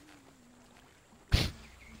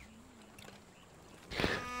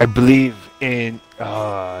 I believe in.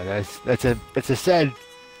 Oh, that's a sad. That's a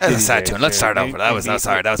ditty sad there, tune. Let's sir. start over. That was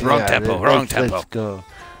sorry. That was wrong tempo. Wrong tempo. Let's go.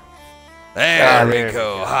 There there we we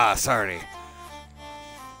go. go. Ah, sorry.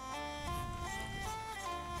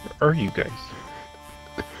 Where are you guys?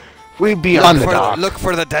 We be On on the the For dock. look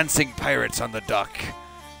for the dancing pirates on the dock.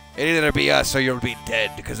 It'll either be us or you'll be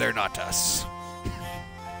dead because they're not us.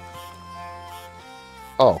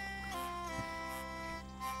 Oh.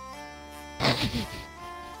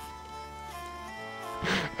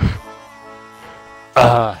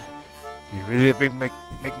 You really make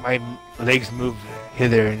my legs move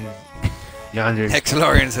hither and yonder.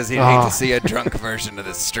 Hexalorian says he'd hate to see a drunk version of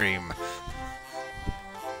this stream.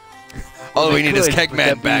 All Well, we they need is could, but Kegman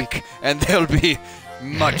that'd be- back, and there'll be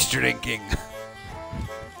much drinking.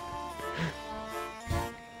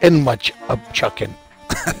 And much up chucking.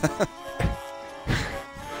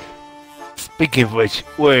 Speaking of which,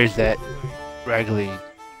 where is that raggedy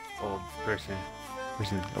old person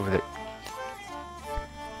over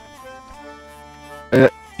there?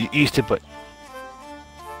 You used to put.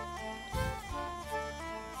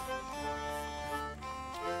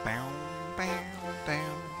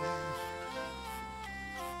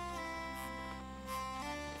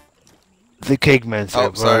 The Cakeman said,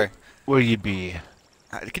 Oh, sorry. Where you be?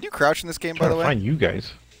 Can you crouch in this game, by Trying the to way? find you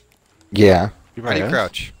guys. Yeah. You How do you us?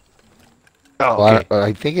 crouch? Oh, Well, okay.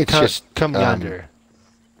 I think it's Come, just... come yonder.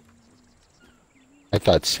 I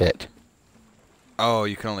thought sit. Oh,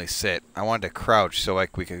 you can only sit. I wanted to crouch so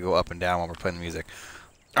like we could go up and down while we're playing the music.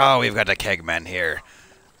 Oh, we've got the Kegman here.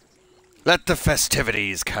 Let the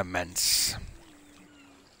festivities commence.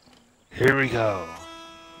 Here we go.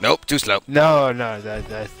 Nope, too slow. No,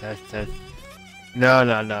 that's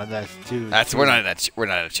no, that's too. We're not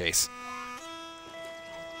in a chase.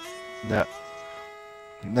 No.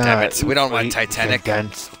 Damn it, we don't want Titanic.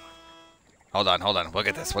 Dance. Hold on. We'll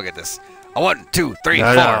get this. A 1, 2, 3, No,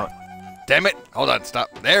 4. no. Damn it. Hold on, stop.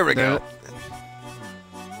 There we No. go.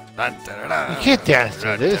 Dun, da, da, da. You can't dance to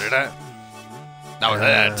Dun, this. da, da, da. No, with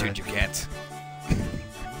that attitude you can't.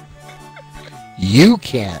 You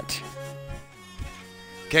can't.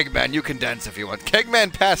 Kegman, you can dance if you want.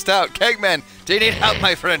 Kegman passed out. Kegman, do you need help,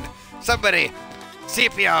 my friend? Somebody,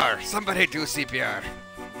 CPR. Somebody do CPR.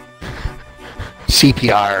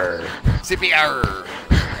 CPR. CPR.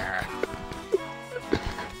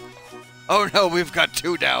 Oh no, we've got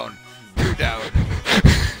 2 down. 2 down.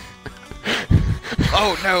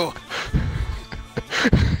 Oh no.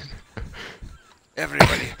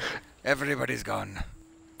 Everybody's gone.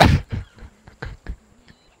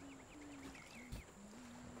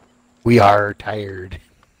 We are tired.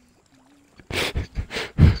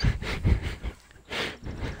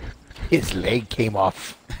 His leg came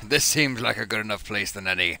off. This seems like a good enough place than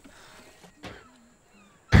any.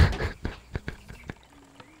 Do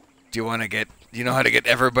you want to get... You know how to get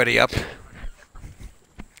everybody up?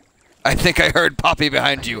 I think I heard Poppy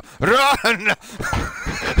behind you. Run!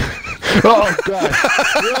 Oh, God.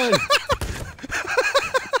 Run!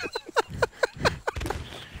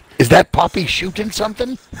 Is that Poppy shooting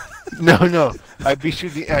something? No. I'd be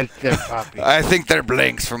shooting at the Poppy. I think they're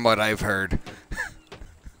blanks from what I've heard.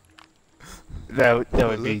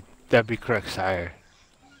 That'd be correct, sire.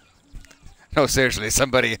 No, seriously,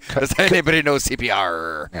 somebody... Does anybody know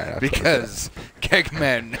CPR? Yeah, Because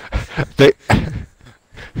Kegman... They...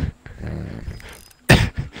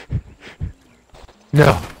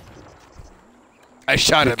 No. I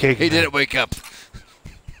shot him. Kegman. He didn't wake up.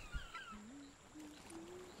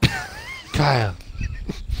 Kyle.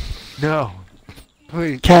 No.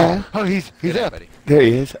 Please. Kyle? Oh, he's up. Buddy. There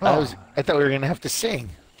he is. Oh. I thought we were going to have to sing.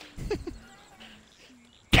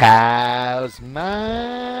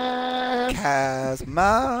 Kazma.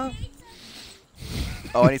 Kazma.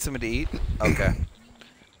 Oh, I need something to eat? Okay.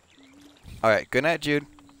 Alright, good night, Jude.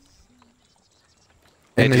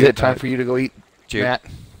 And Hey, is Jude. it time for you to go eat, Jude. Matt?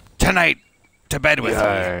 Tonight, to bed with me.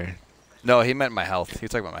 Your, No, he meant my health. He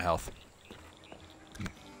was talking about my health.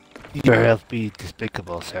 your health be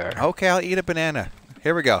despicable, sir. Okay, I'll eat a banana.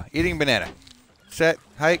 Here we go. Eating banana. Set,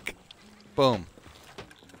 hike, boom.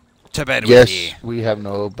 To bed with ye. Yes, we have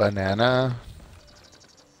no banana.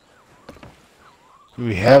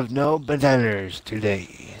 We have no bananas today.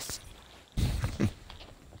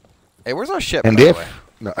 Hey, where's our ship, And by the if... way?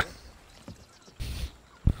 No,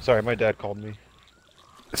 Sorry, my dad called me.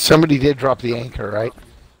 somebody did drop the anchor, right?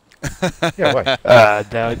 Yeah, why?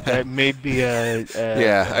 That may be a...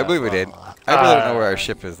 Yeah, I believe we did. I really don't know where our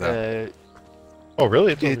ship is, though. Oh,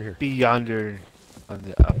 really? It's over It'd here. be yonder on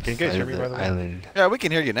the Can you guys hear me, by the way? island. Yeah, we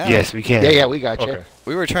can hear you now. Yes, we can. Yeah, we got you. Okay.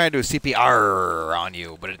 We were trying to do CPR on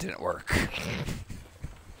you, but it didn't work.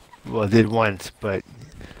 Well, it did once, but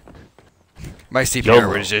My CPR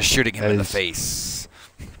YOLO. was just shooting him in the As- face.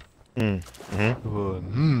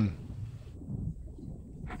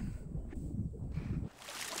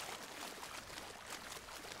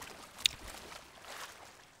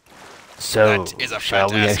 So, That is a shall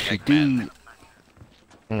we fantastic actually man.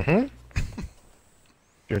 do...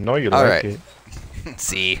 You know you All like right. it.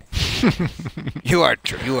 See, you are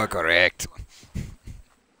correct.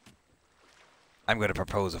 I'm going to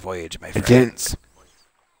propose a voyage, my didn't- friends.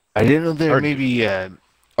 I didn't know there Or- may be...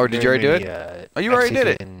 Or did you already do it? Oh, you already did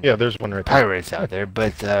it. Mexican Yeah, there's one right there. pirates out there,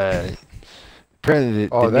 but apparently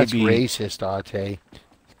Oh, they may that's be racist, Ate.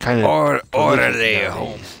 kind of... Orderly nowadays.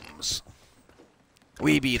 homes.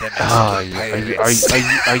 We be the Oh, Mexican are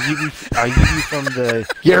pirates. you from the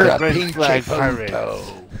You're the a red pink flag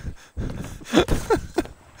Chipotle.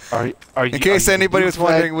 pirates? Are you, In case are you anybody blue was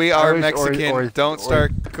wondering, flag we are pirates Mexican. Don't or-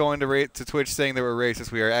 start going to Twitch saying that we're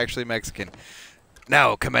racist. We are actually Mexican.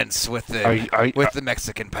 Now commence with the Are the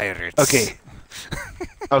Mexican pirates. okay.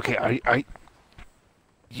 Okay, are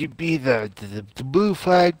you be the blue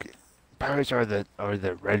flag pirates or the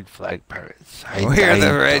red flag pirates? We're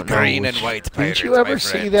the red, don't know green, and which- white pirates. Didn't you ever my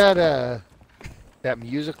see friend. that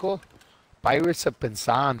musical? Pirates of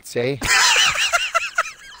Penzance, eh?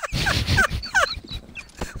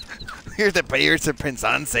 We're the pirates of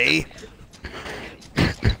Penzance.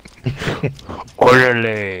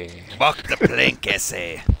 Orderly. Buck the plank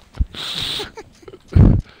essay.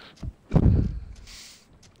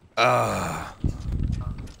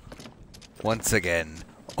 Once again,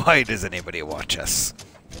 why does anybody watch us?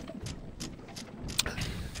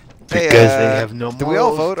 Because they have no Do we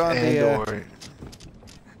all morals vote on and the? or-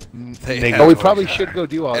 They They have Oh, we votes. probably should go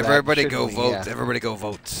do all that. Everybody shouldn't go we? vote. Yeah. Everybody go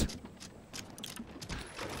vote.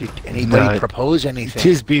 Did anybody No, propose anything?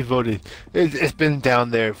 Just be voted. It's been down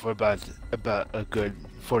there for about a good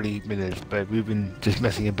 40 minutes, but we've been just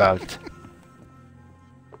messing about.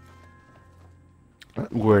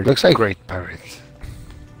 We're Looks like- great pirates.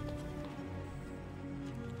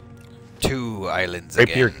 2 islands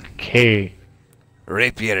Rapier again. K.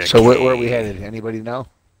 Rapier So where are Cay. we headed? Anybody know?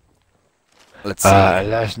 Let's see.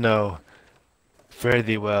 Let us know. Fare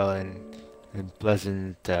thee well and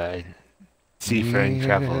pleasant seafaring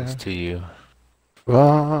travels to you.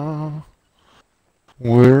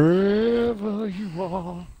 Wherever you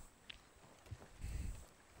are.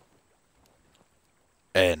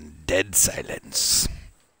 And dead silence.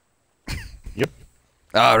 Yep.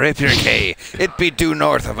 Ah, Rapier Cay. It be due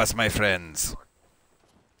north of us, my friends.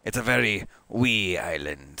 It's a very wee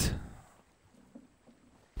island.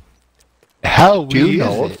 How Due wee is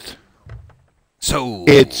north? it? So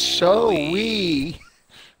It's so wee.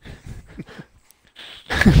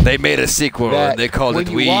 They made a sequel That and they called when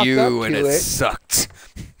it you Wii walk U up and to it it- sucked.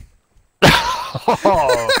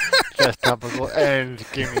 Oh, that's topical and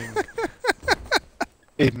gaming.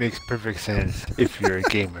 It makes perfect sense if you're a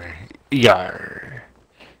gamer. Yar.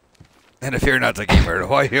 And if you're not a gamer,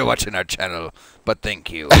 why are you watching our channel? But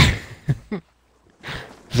thank you.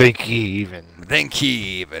 Thank you even. Thank you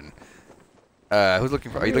even. Who's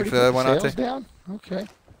looking for? Are you looking for the Already other one, put the Ante? sails down? Okay.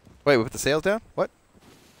 Wait, we put the sails down? What?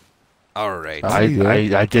 Alright.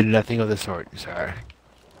 I did nothing of the sort, sorry.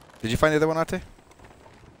 Did you find the other one, Ante?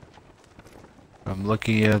 I'm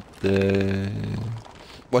looking at the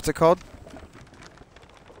What's it called?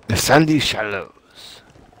 sandy shallows.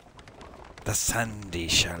 The Sandy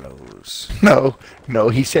Shallows. No,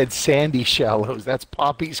 he said Sandy Shallows. That's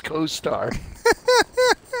Poppy's co-star.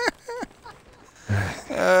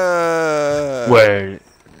 Where,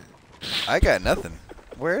 I got nothing.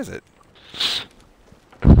 Where is it?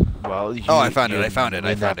 well, you, Oh, I found it, you I found it,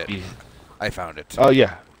 may I found not it. be- I found it. Oh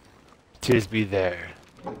yeah, tis be there.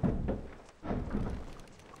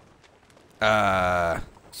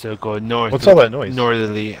 So go north. What's all that noise?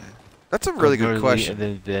 Northerly. That's a go really good northerly, question.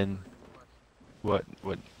 And then what?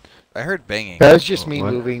 I heard banging. That's just me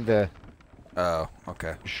What? moving the... Oh,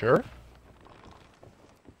 okay. You sure?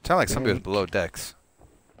 Sounded like somebody was below decks.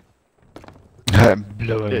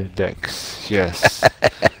 Blowing Yeah. decks. Yes.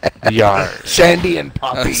 Yar. Sandy and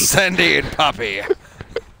Poppy. Sandy and Poppy.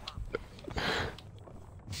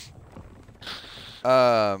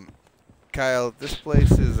 Kyle, this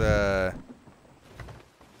place is more,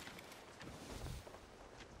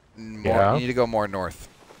 Yeah? you need to go more north.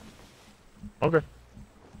 Okay.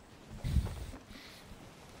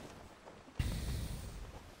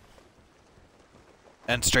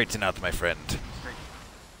 And straighten out, my friend.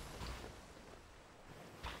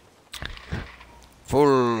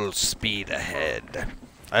 Full speed ahead.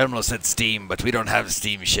 I almost said steam, but we don't have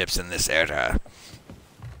steamships in this era.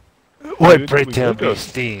 What We- pray we tell could me go-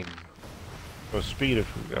 steam? Well, speed if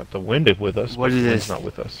we got the wind with us. What but is the wind's this? not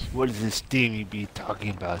with us. What is the steam you be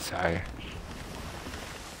talking about, sire?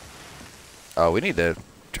 Oh, we need to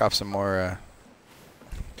drop some more.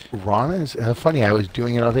 Ron is funny. I was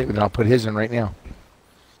doing it all day, but I'll put his in right now.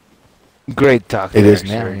 Great talk. It there, is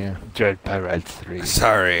now, sir. yeah. Dread Pirates 3.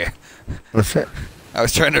 Sorry. What's that? I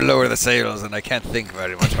was trying to lower the sails, and I can't think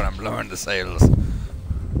very much when I'm lowering the sails.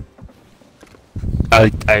 I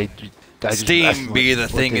just Steam asked be the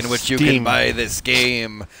what thing this in which you can steam- buy this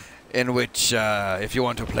game, in which, if you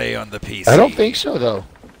want to play on the PC. I don't think so, though.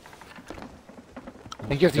 I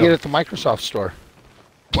think you have to get it at the Microsoft store.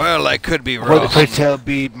 Well, I could be wrong. What pray tell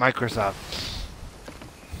be Microsoft?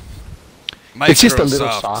 It's just a little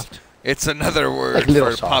Microsoft. soft. It's another word Like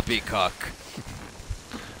little for soft. poppycock.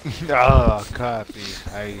 Oh, copy.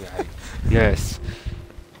 Yes.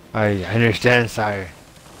 I understand, sire.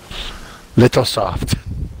 Little soft.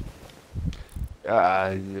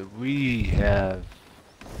 We have.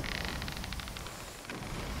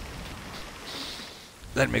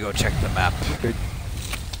 Let me go check the map.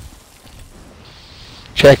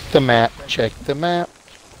 Check the map. Check the map.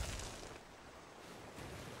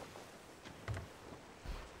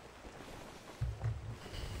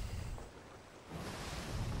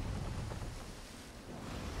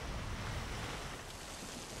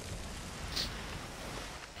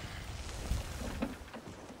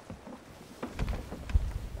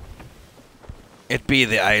 It be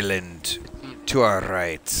the island to our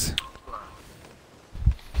right.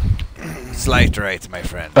 Slight right, my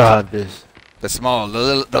friend. This. The small,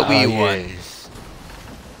 the wee one. Yes.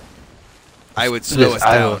 I would slow us This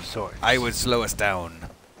Isle down. of Sorts. I would slow us down.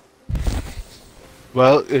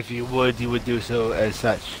 Well, if you would do so as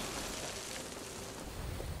such.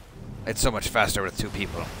 It's so much faster with 2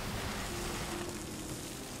 people.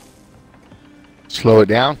 Slow it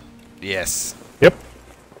down. Yes. Yep.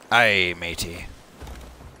 Aye, matey.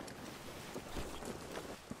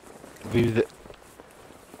 Leave the.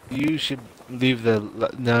 You should leave the.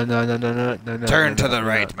 No. Turn to no, the no,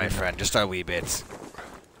 right, no, my no. friend. Just a wee bit.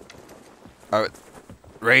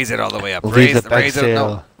 Raise it all the way up. Leave Raise, the back raise it. No,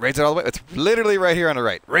 sail. raise it all the way. It's literally right here on the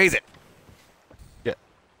right. Raise it.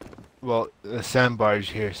 Well, the sandbars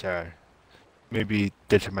here, sir, may be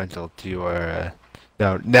detrimental to your.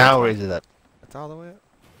 Now raise it up. It's all the way up.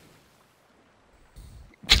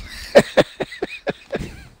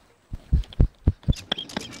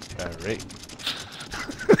 Alright.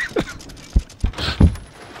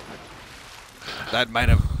 That might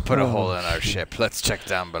have put a hole in our ship. Let's check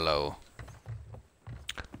down below.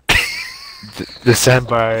 The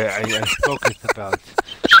sandbar I focused about.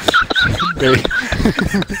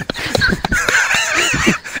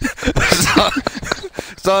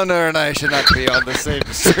 Zonner and I should not be on the same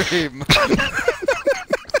stream.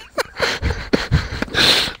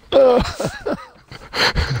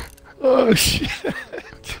 Oh shit.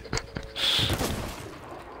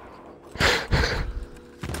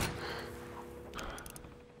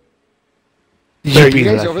 Are you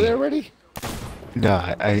guys over there already? No,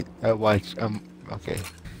 I watched. Okay.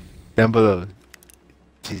 Down below.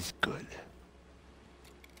 She's good.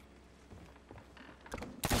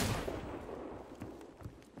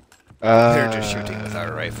 They're just shooting with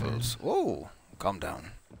our rifles. Whoa, calm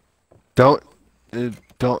down. Don't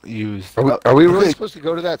use. Are we really supposed to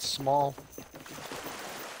go to that small?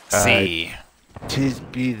 See. Tis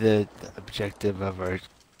be the objective of our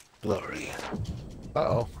glory.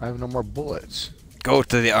 Uh-oh, I have no more bullets. Go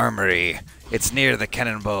to the armory. It's near the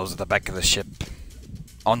cannonballs at the back of the ship.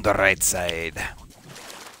 On the right side.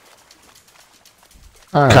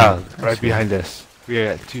 Kyle, right behind us. We are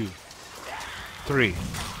at 2, 3.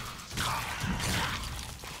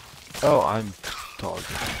 Oh, I'm tall.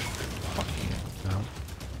 Fucking no.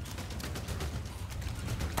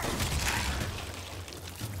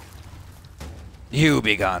 You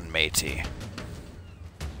be gone, matey.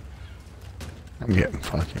 I'm getting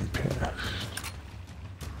fucking pissed.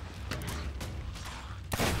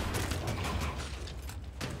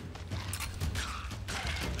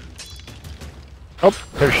 Oh,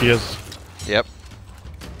 there she is. Yep.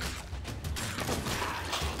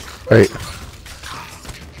 Wait.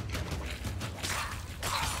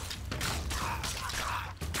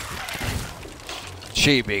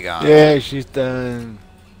 She be gone. Yeah, she's done.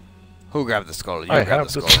 Who grabbed the skull? You I grabbed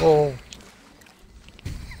have the the skull. skull.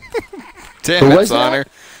 Damn Who it, was that? Zonner.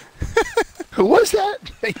 Who was that?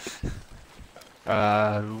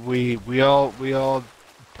 We all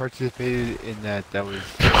participated in that. That was.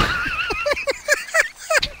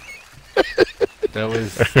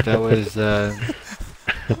 that was.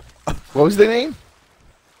 What was the name?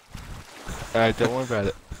 Don't worry about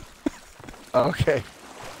it. Oh, okay.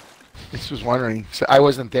 Just was wondering. So I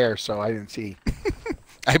wasn't there, so I didn't see.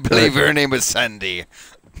 I believe her name is Sandy.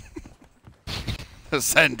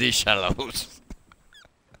 Sandy Shallows.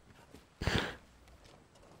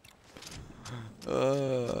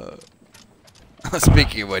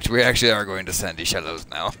 Speaking of which, we actually are going to Sandy Shallows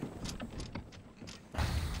now.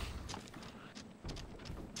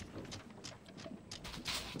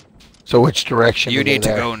 So which direction? You to go need to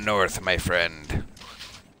there? go north, my friend.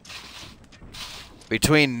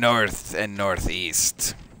 Between north and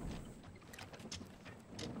northeast.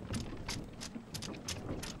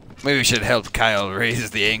 Maybe we should help Kyle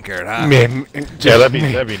raise the anchor, huh? Yeah, that'd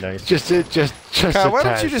be nice. Just Kyle, why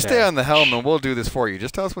don't a you just tad, stay on the helm and we'll do this for you?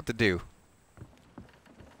 Just tell us what to do.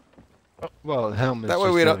 Well, helm is That way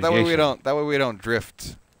just we don't. That way we navigation. don't. That way we don't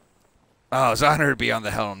drift. Oh, Zonner would be on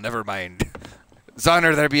the helm. Never mind.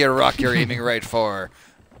 Zonner, there be a rock you're aiming right for.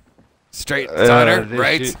 Straight, Zonner, they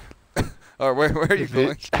right? should- Or where are you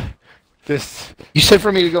going? This. You said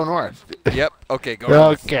for me to go north. Yep. Okay, go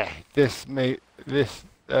north. Okay. This may. This.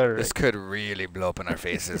 Alright. This could really blow up in our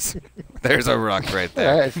faces. There's a rock right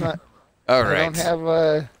Yeah, there. it's not. All I don't right.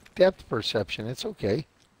 have depth perception. It's okay.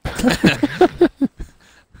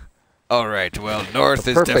 All right. Well, north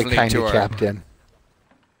is Perfect definitely kind to of our. captain.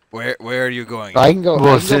 Where are you going? I can go.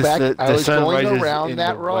 Well, I can go since back. the I was sun going rises around in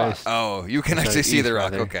that the rock. west. Oh, you can Sorry, actually see the east,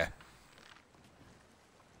 rock. rather. Okay.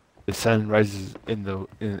 The sun rises in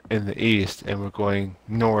the east, and we're going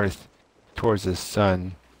north towards the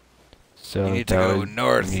sun. So You need to that go would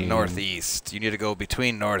north, mean- northeast. You need to go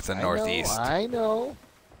between north and northeast. I know.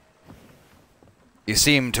 You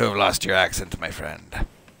seem to have lost your accent, my friend.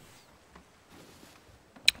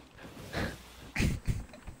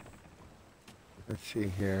 Let's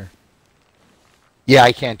see here. Yeah,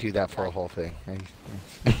 I can't do that for a whole thing.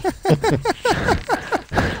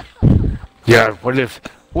 Yeah. What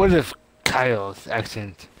if Kyle's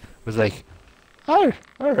accent was like, all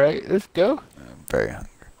right, let's go. I'm very hungry.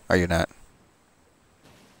 Are you not?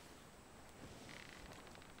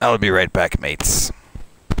 I'll be right back, mates.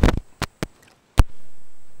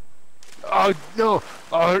 Oh, Oh no!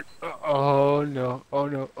 Oh no! Oh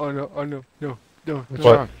no! Oh no! Oh no! No! No! What's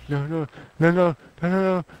What? wrong? No! No! No! No! No!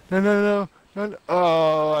 No! No! No! No! No!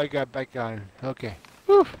 Oh, I got back on. Okay.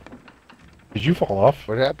 Whew. Did you fall off?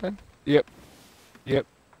 What happened? Yep. Yep.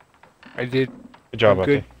 I did. Good job, I'm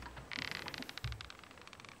good. Ate.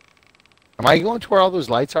 Am I going to where all those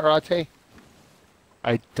lights are, Ate?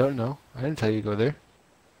 I don't know. I didn't tell you to go there.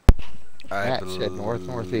 Matt said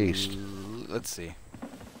north-northeast. Let's see.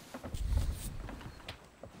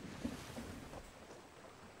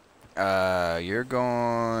 You're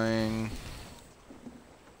going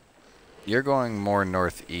more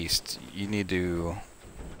northeast. You need to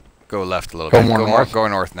go left a little Go bit. more north? Go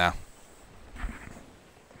north now.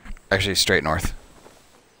 Actually, straight north.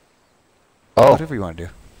 Oh. Whatever you want to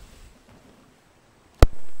do.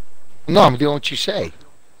 No, I'm doing what you say.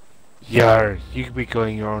 Yar, you could be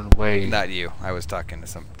going your own way. Not you. I was talking to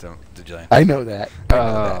Jillian. I know that. I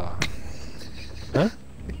know that. Huh?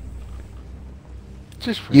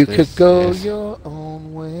 Just for You this, could go yes. your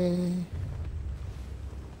own way.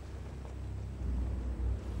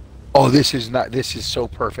 Oh, this is so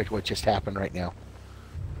perfect what just happened right now.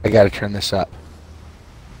 I gotta turn this up.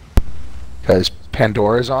 Because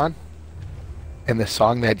Pandora's on. And the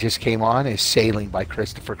song that just came on is Sailing by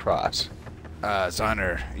Christopher Cross.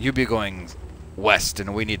 Zonner, you be going west,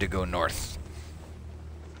 and we need to go north.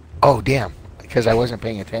 Oh, damn. Because I wasn't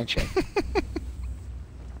paying attention.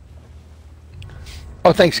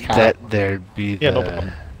 Oh, thanks, Kyle. That there'd be Yeah, the... no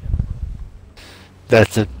problem.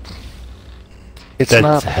 That's a... It's that's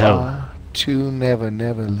not hell. far to Never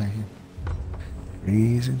Land.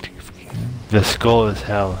 Reason to forget. The skull is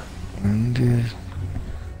hell. And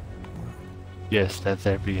Yes, that's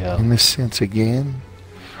every hell. in the sense again.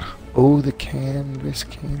 Oh, the canvas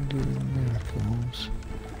can do miracles.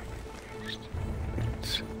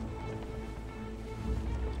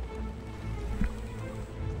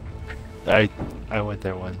 I went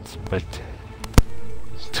there once, but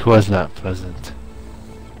it was not pleasant.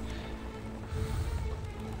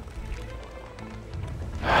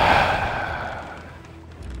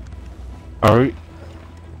 Are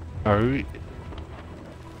we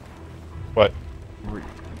What?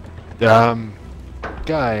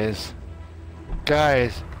 guys,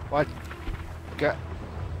 what?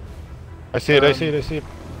 I see it, I see it, I see it.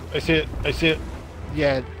 I see it, I see it.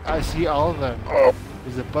 Yeah, I see all of them. Oh.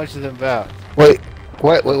 There's a bunch of them about. Wait,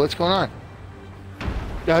 what's going on?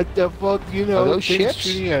 Well, you Are know, those things ships?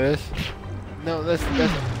 shooting at us. No, that's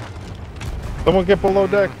Someone get below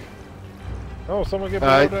deck. Oh, someone get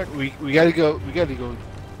below deck. we gotta go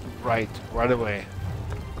right away.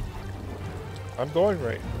 I'm going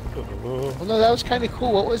right. Well, no, that was kind of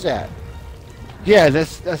cool. What was that? Yeah,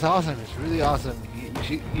 that's awesome. It's really awesome.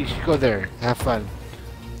 You should go there. Have fun.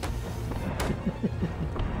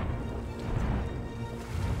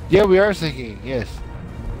 Yeah, we are sinking. Yes.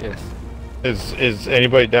 Is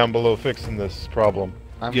anybody down below fixing this problem?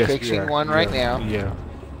 I'm Yes, we fixing are. one We right are. now. Yeah.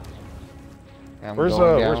 I'm Where's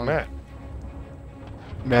going where's down. Matt?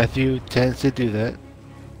 Matthew tends to do that.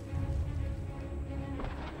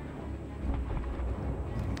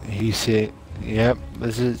 He said, "Yep,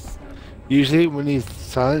 this is usually when he's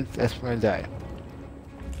silent. That's when I die."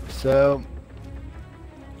 So.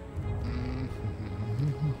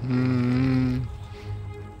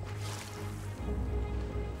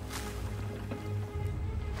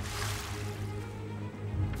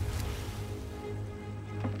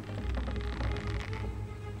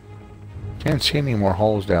 Can't see any more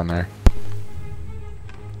holes down there.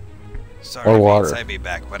 Sorry, Or mates, water. I'd be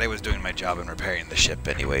back, but I was doing my job in repairing the ship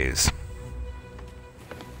anyways.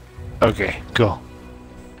 Okay, go.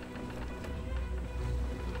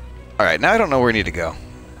 Alright, now I don't know where we need to go.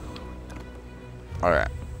 Alright,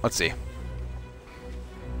 let's see.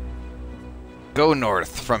 Go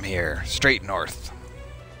north from here. Straight north.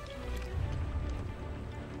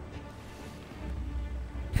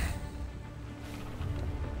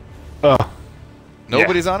 Oh,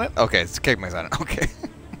 Nobody's on it? Okay, it's Kegman's on it. Okay.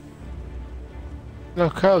 no,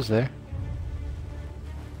 Kyle's there.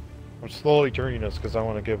 I'm slowly turning us because I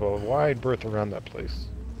want to give a wide berth around that place.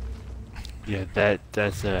 Yeah,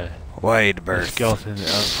 that's a Wide berth. skeleton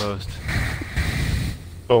outpost.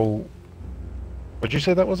 So, what'd you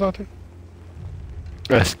say that was, Ate?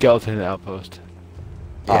 A skeleton outpost.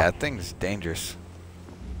 Yeah, that thing's dangerous.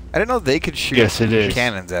 I didn't know they could shoot Yes, it is.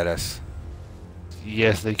 cannons at us.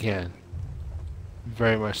 Yes, they can.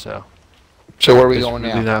 Very much so. So where are we It's going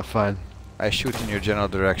really now? not fun. I shoot in your general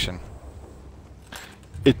direction.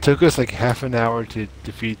 It took us like half an hour to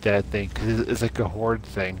defeat that thing because it's like a horde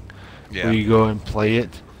thing. Yeah. Where you go and play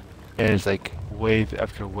it, and it's like wave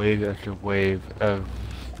after wave after wave of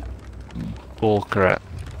Bull crap.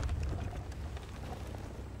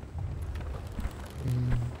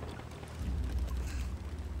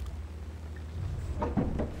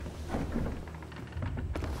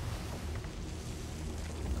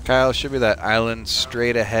 Kyle, should be that island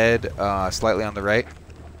straight ahead, slightly on the right.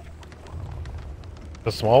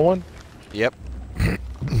 The small one? Yep.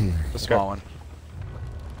 The small one.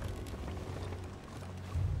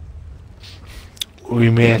 We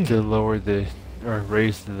may have to lower the, or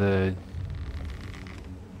raise the,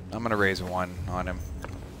 I'm gonna raise one on him.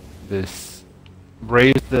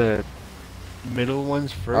 raise the middle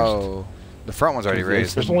ones first. Oh, the front one's already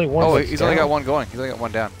raised. There's only one. Oh, that's he's only down. got one going. He's only got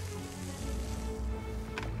one down.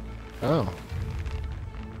 Oh.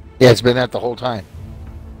 Yeah, it's been that the whole time.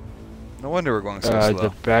 No wonder we're going so The slow.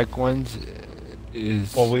 back ones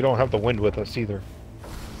is. Well, we don't have the wind with us either.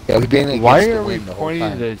 Yeah, we've been against Why the are we wind the whole pointing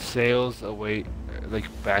time. the sails away, like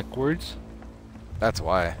backwards? That's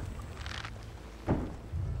why.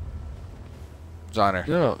 Zonner.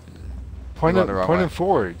 No, point going the wrong way. them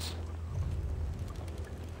forwards.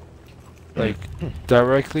 Like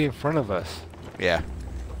directly in front of us. Yeah.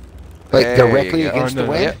 Like There directly you go. against Oh, the no,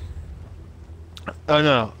 wind? Yep. Oh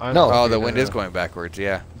no! No. Oh, okay, the no, wind no. is going backwards.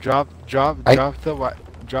 Yeah. Drop I-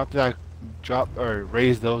 or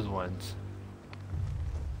raise those ones.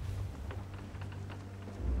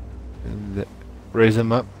 And raise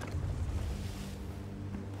them up.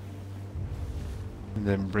 And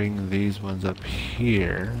then bring these ones up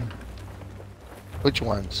here. Which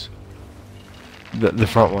ones? The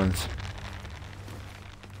front ones.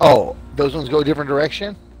 Oh, those ones go a different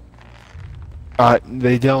direction?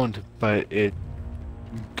 They don't, but it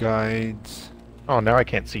guides Oh, now I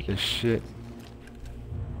can't see. the shit.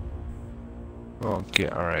 Okay,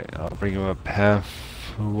 alright. I'll bring them up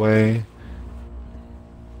halfway.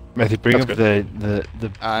 Matthew, bring That's up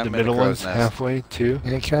the I'm in a middle crow's ones nest. halfway too.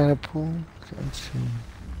 Any kind of pool? Let's see.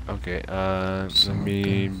 Okay, let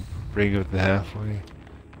me bring up the halfway.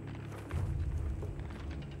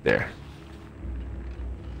 There.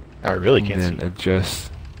 I really And can't then see.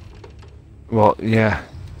 adjust. Well, yeah.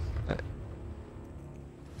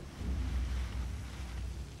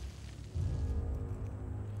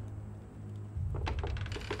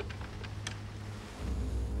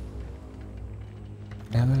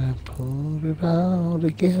 Now that I pulled it all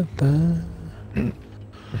together.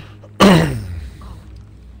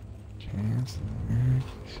 Chance to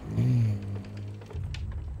see.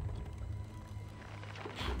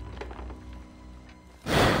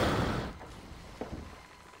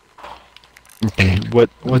 Okay,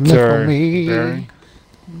 what's Left for our me. bearing?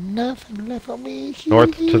 Nothing left for me.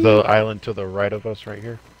 North to the island to the right of us, right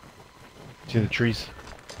here. See the trees?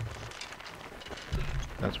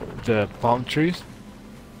 That's what. The palm trees?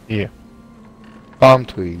 Yeah. palm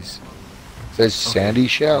trees. Says sandy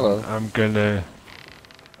shallow. I'm gonna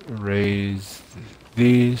raise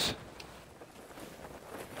these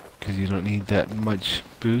because you don't need that much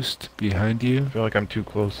boost behind you. I feel like I'm too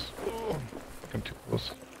close. I'm too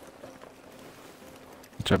close.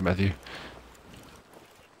 Good job, Matthew.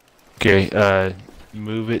 Okay,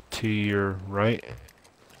 move it to your right.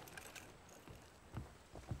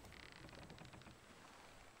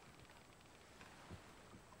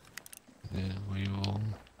 Then we will.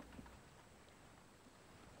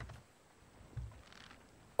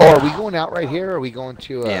 Oh, are we going out right here, or are we going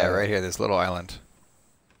to... Yeah, right here, this little island.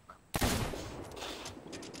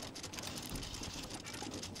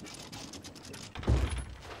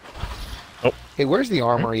 Hey, where's the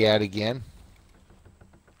armory at again?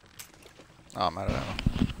 I don't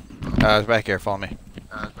know. It's back here. Follow me.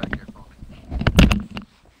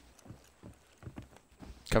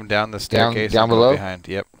 Come down the staircase. down and go below? Behind.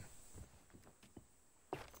 Yep.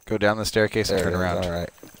 Go down the staircase and turn around. All right.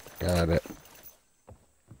 Got it.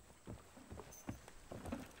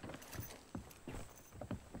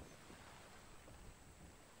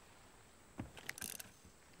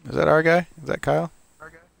 Is that our guy? Is that Kyle?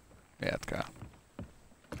 Yeah, it's Kyle.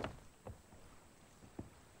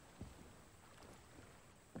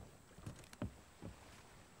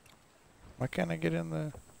 Why can't I get in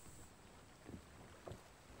the...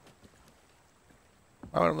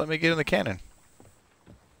 Why won't it let me get in the cannon?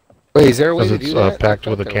 Wait, is there a way Because to it's do that? packed I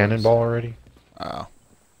with a thought there was. cannonball already. Oh. Well,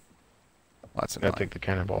 that's Gotta annoying. take the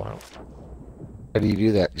cannonball out. How do you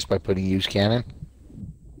do that? Just by putting use cannon?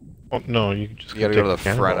 Oh, no, you can just You gotta go to the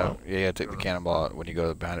take front cannonball of... Yeah, you gotta take the cannonball out when you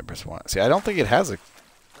go behind it, press 1. See, I don't think it has a...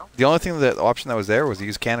 The only thing that option that was there was to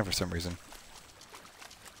use cannon for some reason.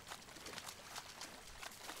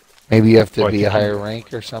 Maybe you have to Oh, I be a think you- higher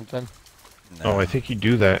rank or something? Oh, I think you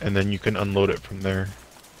do that, and then you can unload it from there.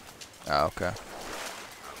 Oh, okay.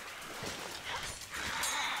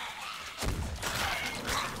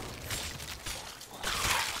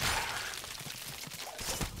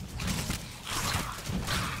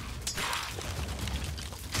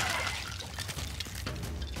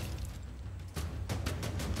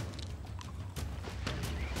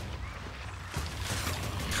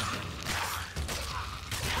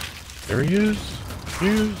 There he is. He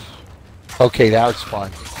is. Okay, that was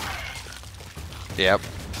fun. Yep.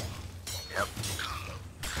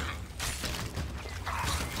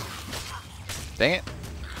 Dang it.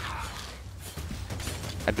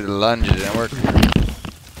 I did a lunge, it didn't work.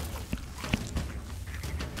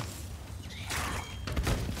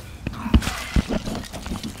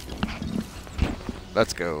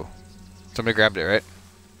 Let's go. Somebody grabbed it, right?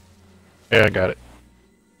 Yeah, I got it.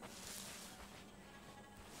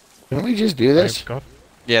 Didn't we just do this? I've got-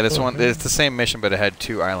 Yeah, this Oh, one, okay. it's the same mission, but it had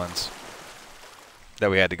 2 islands that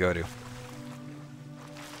we had to go to.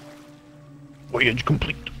 Voyage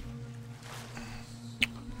complete.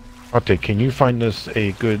 Ate, can you find us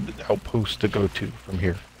a good outpost to go to from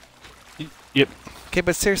here? Yep. Okay,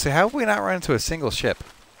 but seriously, how have we not run into a single ship?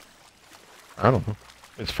 I don't know.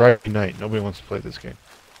 It's Friday night. Nobody wants to play this game.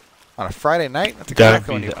 On a Friday night? That's That'd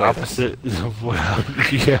exactly when be you the play this. opposite. Well,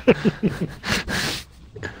 yeah.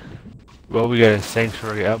 Well, we got a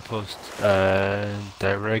sanctuary outpost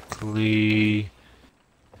directly.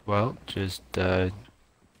 Well, just down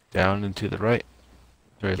and to the right.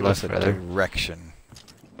 Or Give us left, a rather. direction.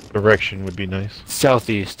 Direction would be nice.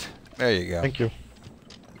 Southeast. There you go. Thank you.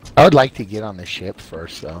 I would like to get on the ship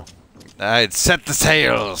first, though. I'd set the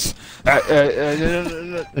sails. No.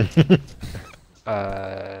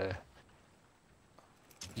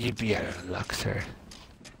 You'd be out of luck, sir.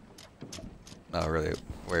 No, really.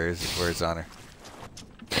 Where's Zonner?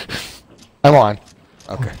 I'm on.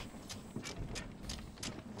 Okay.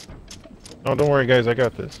 Oh, don't worry, guys. I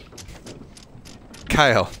got this.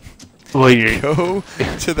 Kyle, Well, you're go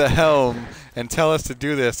to the helm and tell us to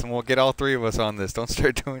do this, and we'll get all 3 of us on this. Don't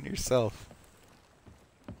start doing it yourself.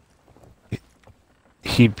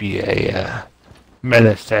 he'd be a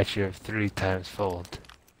meta statue of 3 times fold.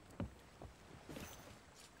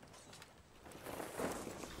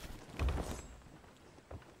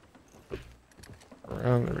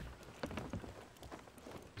 Around there.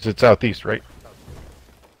 Is it southeast, right?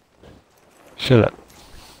 Shut up.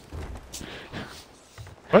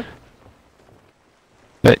 What?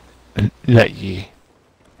 Let ye.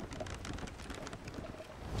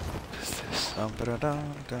 What is this?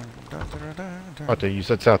 Ate, you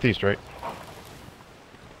said southeast, right?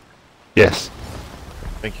 Yes.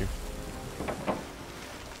 Thank you.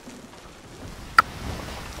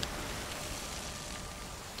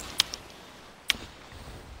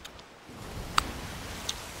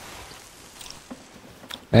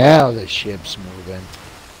 Now the ship's moving.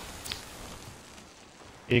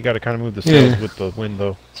 You got to kind of move the sails Yeah. with the wind,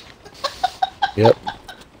 though. Yep.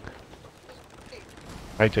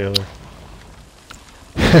 Hi, Taylor.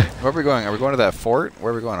 Where are we going? Are we going to that fort?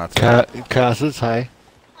 Where are we going? Outside? Castle's high.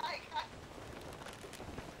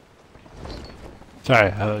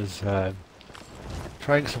 Sorry, I was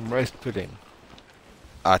trying some rice pudding.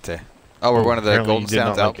 Ate. Oh, we're Oh, going to the apparently Golden you did not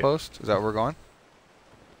Sounds like it. outpost? Is that where we're going?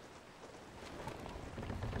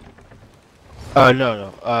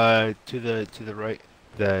 No. To the right,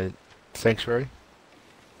 the sanctuary.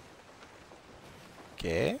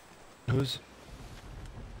 Okay. Who's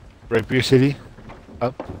right Beer City?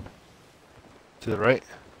 Up. To the right.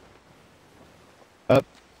 Up.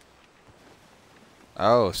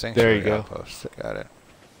 Oh, Sanctuary you go. Outpost. Got it.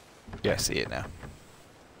 Yeah. I see it now.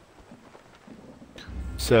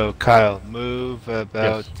 So Kyle, move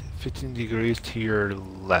about Yes. 15 degrees to your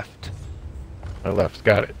left. My left.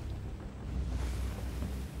 Got it.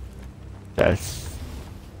 That's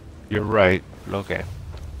you're right. Okay.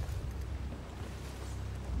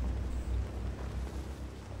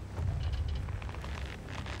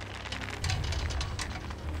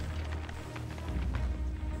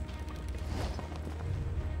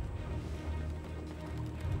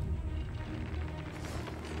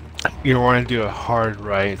 You want to do a hard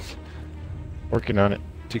right Working on it.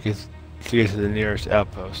 to get to the nearest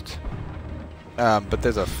outpost. But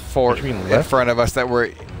there's a fort What, you mean in left? front of us that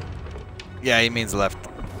we're... Yeah, he means left.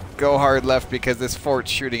 Go hard left because this fort's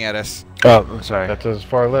shooting at us. Oh, I'm sorry. That's as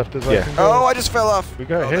far left as I Yeah. can go. Oh, I just fell off. We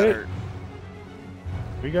got Oh, that hit. hurt.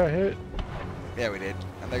 We got hit. Yeah, we did.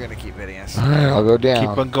 And they're going to keep hitting us. All right, I'll go down.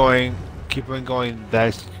 Keep on going. Keep on going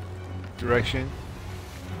that direction,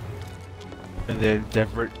 and then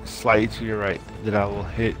divert slightly to your right. Then I will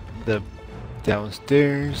hit the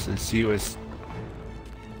downstairs and see what's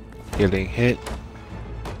getting hit.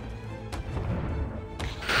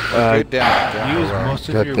 Good down. Use Down. most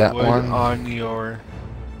of Got your that wood one. on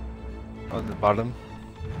the bottom,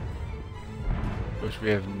 which we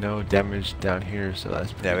have no damage down here, so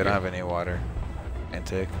that's Yeah, we don't pretty have any water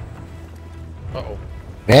intake. Uh-oh.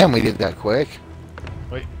 Damn, we did that quick.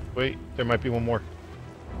 Wait. There might be one more.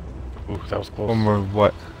 Ooh, that was good. close. One more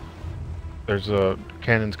what? There's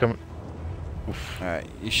cannons coming. Oof. Alright,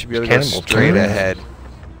 you should be able to There's go cannibals straight coming. ahead,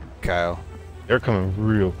 Kyle. They're coming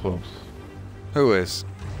real close. Who is?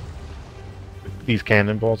 These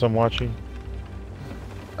cannonballs I'm watching.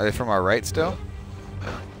 Are they from our right still?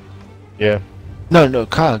 Yeah. No, no,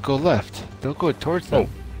 Kyle, go left. Don't go towards them. Oh.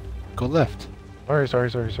 Go left. Sorry.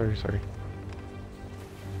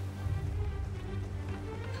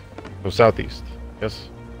 Go southeast. Yes.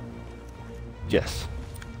 Yes.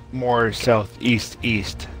 More southeast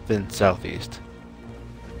east than southeast.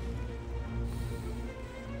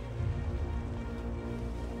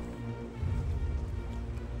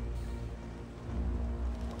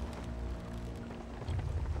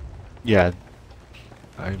 Yeah.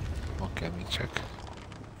 Okay, let me check.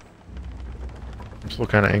 I'm still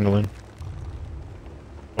kind of angling.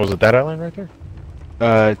 Oh, was it that island right there?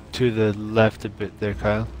 To the left a bit there,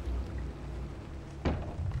 Kyle.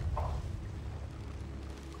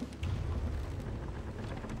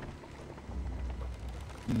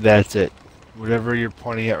 That's it. Whatever you're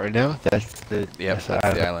pointing at right now, that's the Yep, the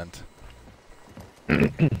that's the island.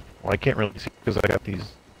 Well, I can't really see because I got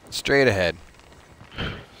these Straight ahead.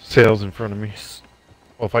 sails in front of me.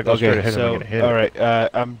 Well, if I go straight Okay, ahead, I'm so gonna hit all it. right,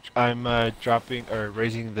 I'm dropping or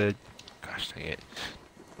raising the, gosh dang it,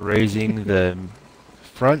 raising the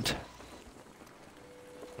front.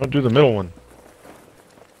 Don't do the middle one.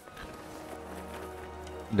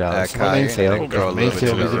 No, that's the Kyle, main you're sail. gonna go a The main little bit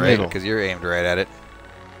sail to is the the right middle. because you're aimed right at it.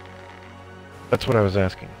 That's what I was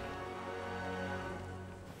asking.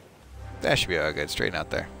 That should be all good. Straighten out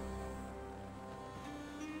there.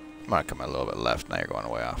 I'm gonna come a little bit left. Now you're going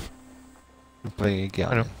way off. We're playing a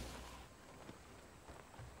galleon. I know.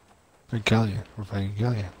 A galleon. We're playing a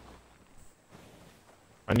galleon.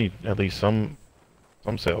 I need at least some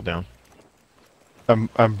sail down. I'm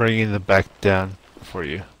bringing the back down for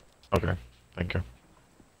you. Okay, thank you.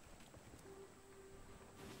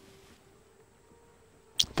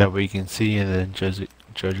 That way you can see and then judge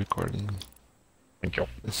accordingly. Thank you.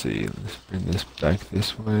 Let's see. Let's bring this back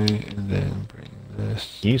this way and then bring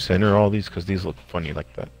this. Can you center all these? Because these look funny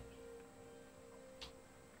like that.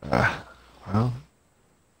 Well.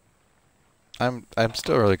 I'm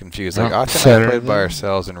still really confused. No, Like often I center played by them.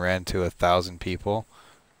 ourselves and ran to 1,000 people.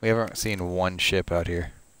 We haven't seen one ship out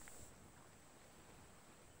here.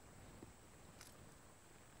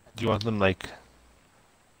 Do you want them like...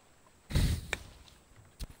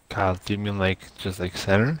 Kyle, do you mean like just like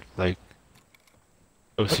center? Like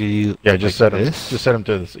OC? Yeah, just set them. this? Just set them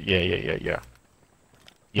to this. Yeah.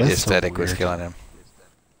 The That's so aesthetic was weird. killing him.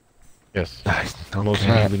 Yes. Okay. Most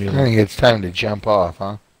I usually think it's time to jump off,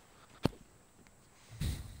 huh?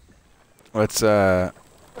 Let's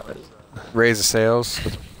raise the sails.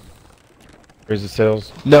 Raise the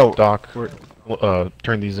sails. No. Dock.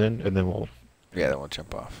 Turn these in, and then we'll. Yeah, then we'll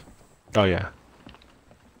jump off. Oh yeah.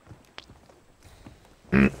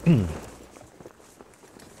 Let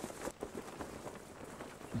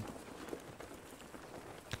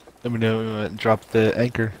me know when you want to drop the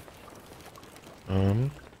anchor.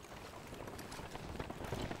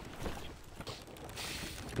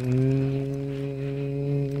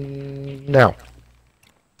 Now.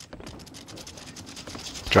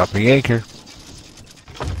 Dropping anchor.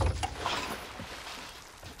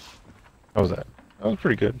 How was that? That was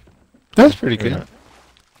pretty good. That's pretty good. Yeah.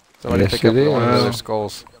 Somebody Yes, pick up it one of the is. other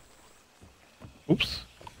skulls. Oops.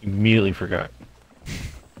 Immediately forgot.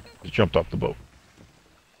 Just jumped off the boat.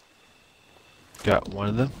 Got one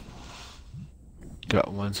of them.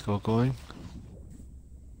 Got one skull going.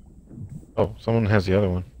 Oh, someone has the other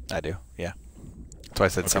one. I do, yeah. That's why I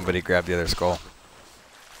said somebody grab the other skull.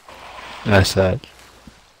 That's that.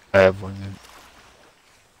 I have one.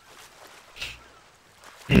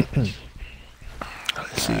 Let's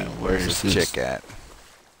see, Where's where's this this? chick at?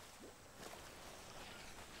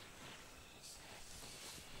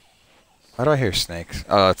 Why do I hear snakes?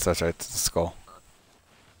 Oh, that's right. It's the skull.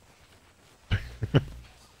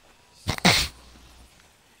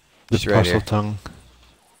 The She's right parcel here. tongue.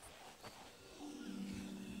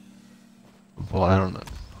 Well, I don't know.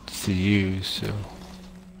 See you, so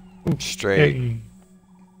Straight. Hey.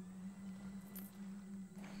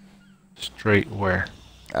 straight where?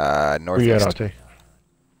 Where you at, Northeast. Ate?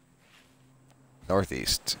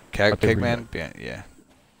 Northeast. Ate, where you Kegman? Yeah.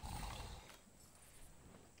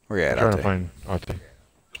 Where you I'm at, trying to Ate? find Ate.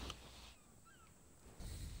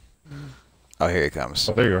 Oh, here he comes.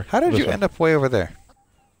 Oh, there you are. How did This you one. end up way over there?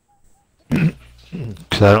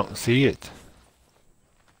 Because I don't see it.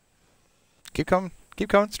 Keep coming. Keep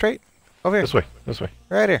coming. Straight. Over here. This way. This way.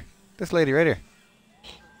 Right here. This lady right here.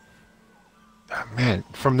 Oh, man,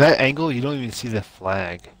 from that angle, you don't even see the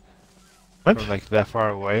flag. What? From like that far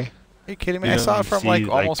away. Are you kidding me? You I don't saw it from like see,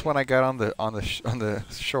 almost when I got on the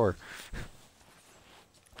shore.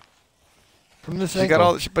 From this She angle.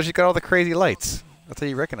 got but she got all the crazy lights. That's how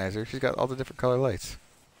you recognize her. She's got all the different color lights.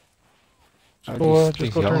 Just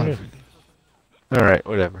go turn it in. All right,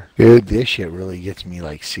 whatever. Dude, this shit really gets me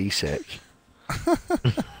like seasick.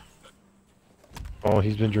 Oh,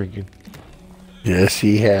 he's been drinking. Yes,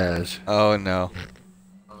 he has. Oh no.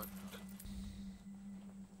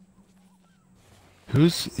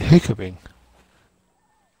 Who's hiccuping?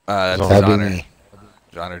 That's That'd be Zonner. me.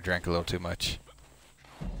 Zonner drank a little too much.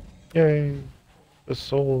 Yay! The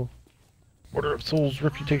soul. Order of Souls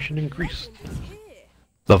reputation increased. Who's here?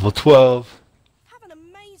 Level 12. Have an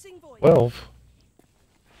amazing voice. 12.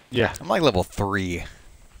 Yeah. I'm like level 3.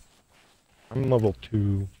 I'm level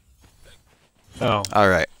 2. Oh. All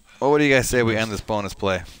right. Well, what do you guys say we end this bonus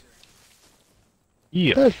play?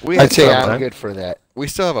 Yeah. I'd say I'm time. good for that. We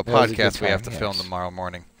still have a That was a good podcast we have to time, film yes. tomorrow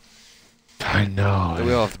morning. I know. That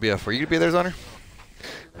we all have to be up for. You gonna be there, Zonner?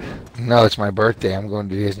 No, it's my birthday. I'm going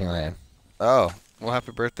to Disneyland. Oh, well,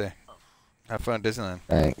 happy birthday. Have fun at Disneyland.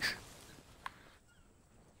 Thanks.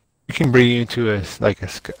 We can bring you to we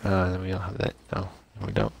don't have that. No,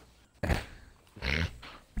 we don't.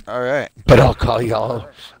 All right. But I'll call y'all.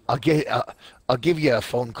 I'll give you a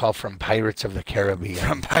phone call from Pirates of the Caribbean.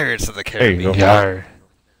 From Pirates of the There you Caribbean. go. Yar.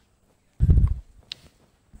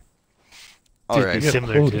 All right. Yeah,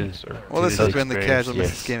 Similar clothing, to. sir. Well, this to has the been the experience, Casual yes.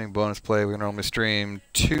 Misfits Gaming bonus play. We normally stream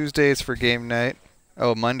Tuesdays for game night.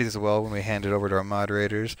 Oh, Mondays as well when we hand it over to our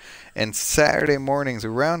moderators. And Saturday mornings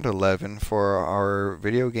around 11 for our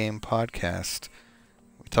video game podcast.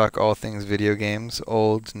 We talk all things video games,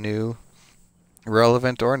 old, new,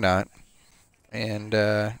 relevant or not. And,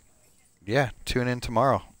 yeah, tune in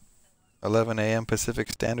tomorrow, 11 a.m.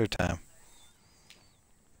 Pacific Standard Time.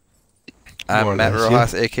 More or I'm Matt less, yeah.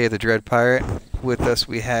 Rojas, a.k.a. the Dread Pirate. With us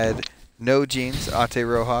we had No Jeans, Ate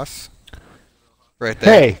Rojas. Right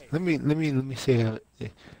there. Hey, let me say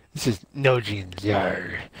this is No Jeans.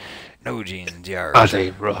 Yar. No Jeans, yar.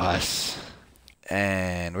 Ate Rojas.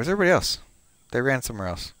 And where's everybody else? They ran somewhere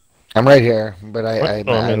else. I'm right here, but I What? I,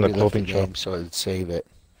 Oh, I'm I in the already left clothing game, shop. so I'd save it.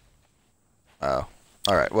 Oh.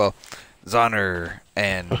 All right. Well, Zonner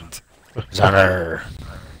and Zonner.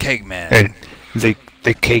 Kegman. And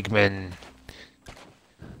the cakeman.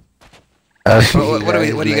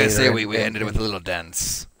 What do you guys say we ended with a little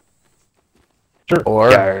dance? Sure.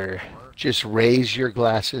 Or Yar. just raise your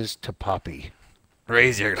glasses to Poppy.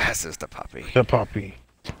 Raise your glasses to Poppy. The Poppy.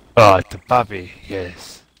 Oh, the puppy.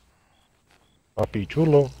 Yes. Poppy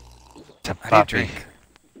Chulo. The How do you puppy. drink?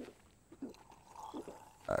 Oh,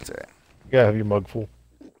 that's all right. You gotta have your mug full.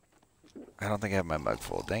 I don't think I have my mug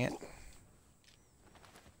full. Dang it.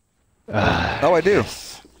 Ah, Oh, I do.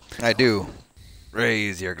 yes. I do.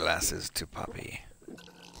 Raise your glasses to Poppy.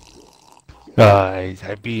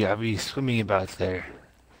 I'd be swimming about there.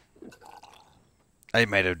 I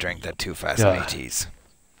might have drank that too fast, Yeah. mateys.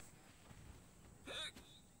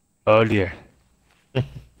 Oh dear.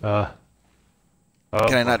 Oh,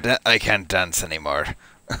 Can I not? I can't dance anymore.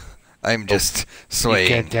 I'm just You swaying.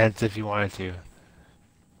 can't dance if you wanted to.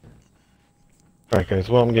 Alright, guys.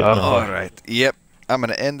 Well, I'm getting All right. Yep. I'm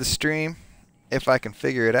gonna end the stream if I can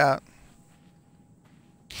figure it out.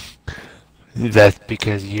 That's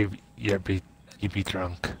because you be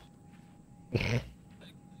drunk.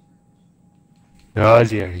 Oh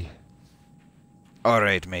dear. All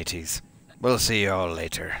right, mateys. We'll see you all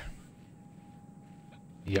later.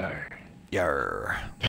 Yar. Yarr.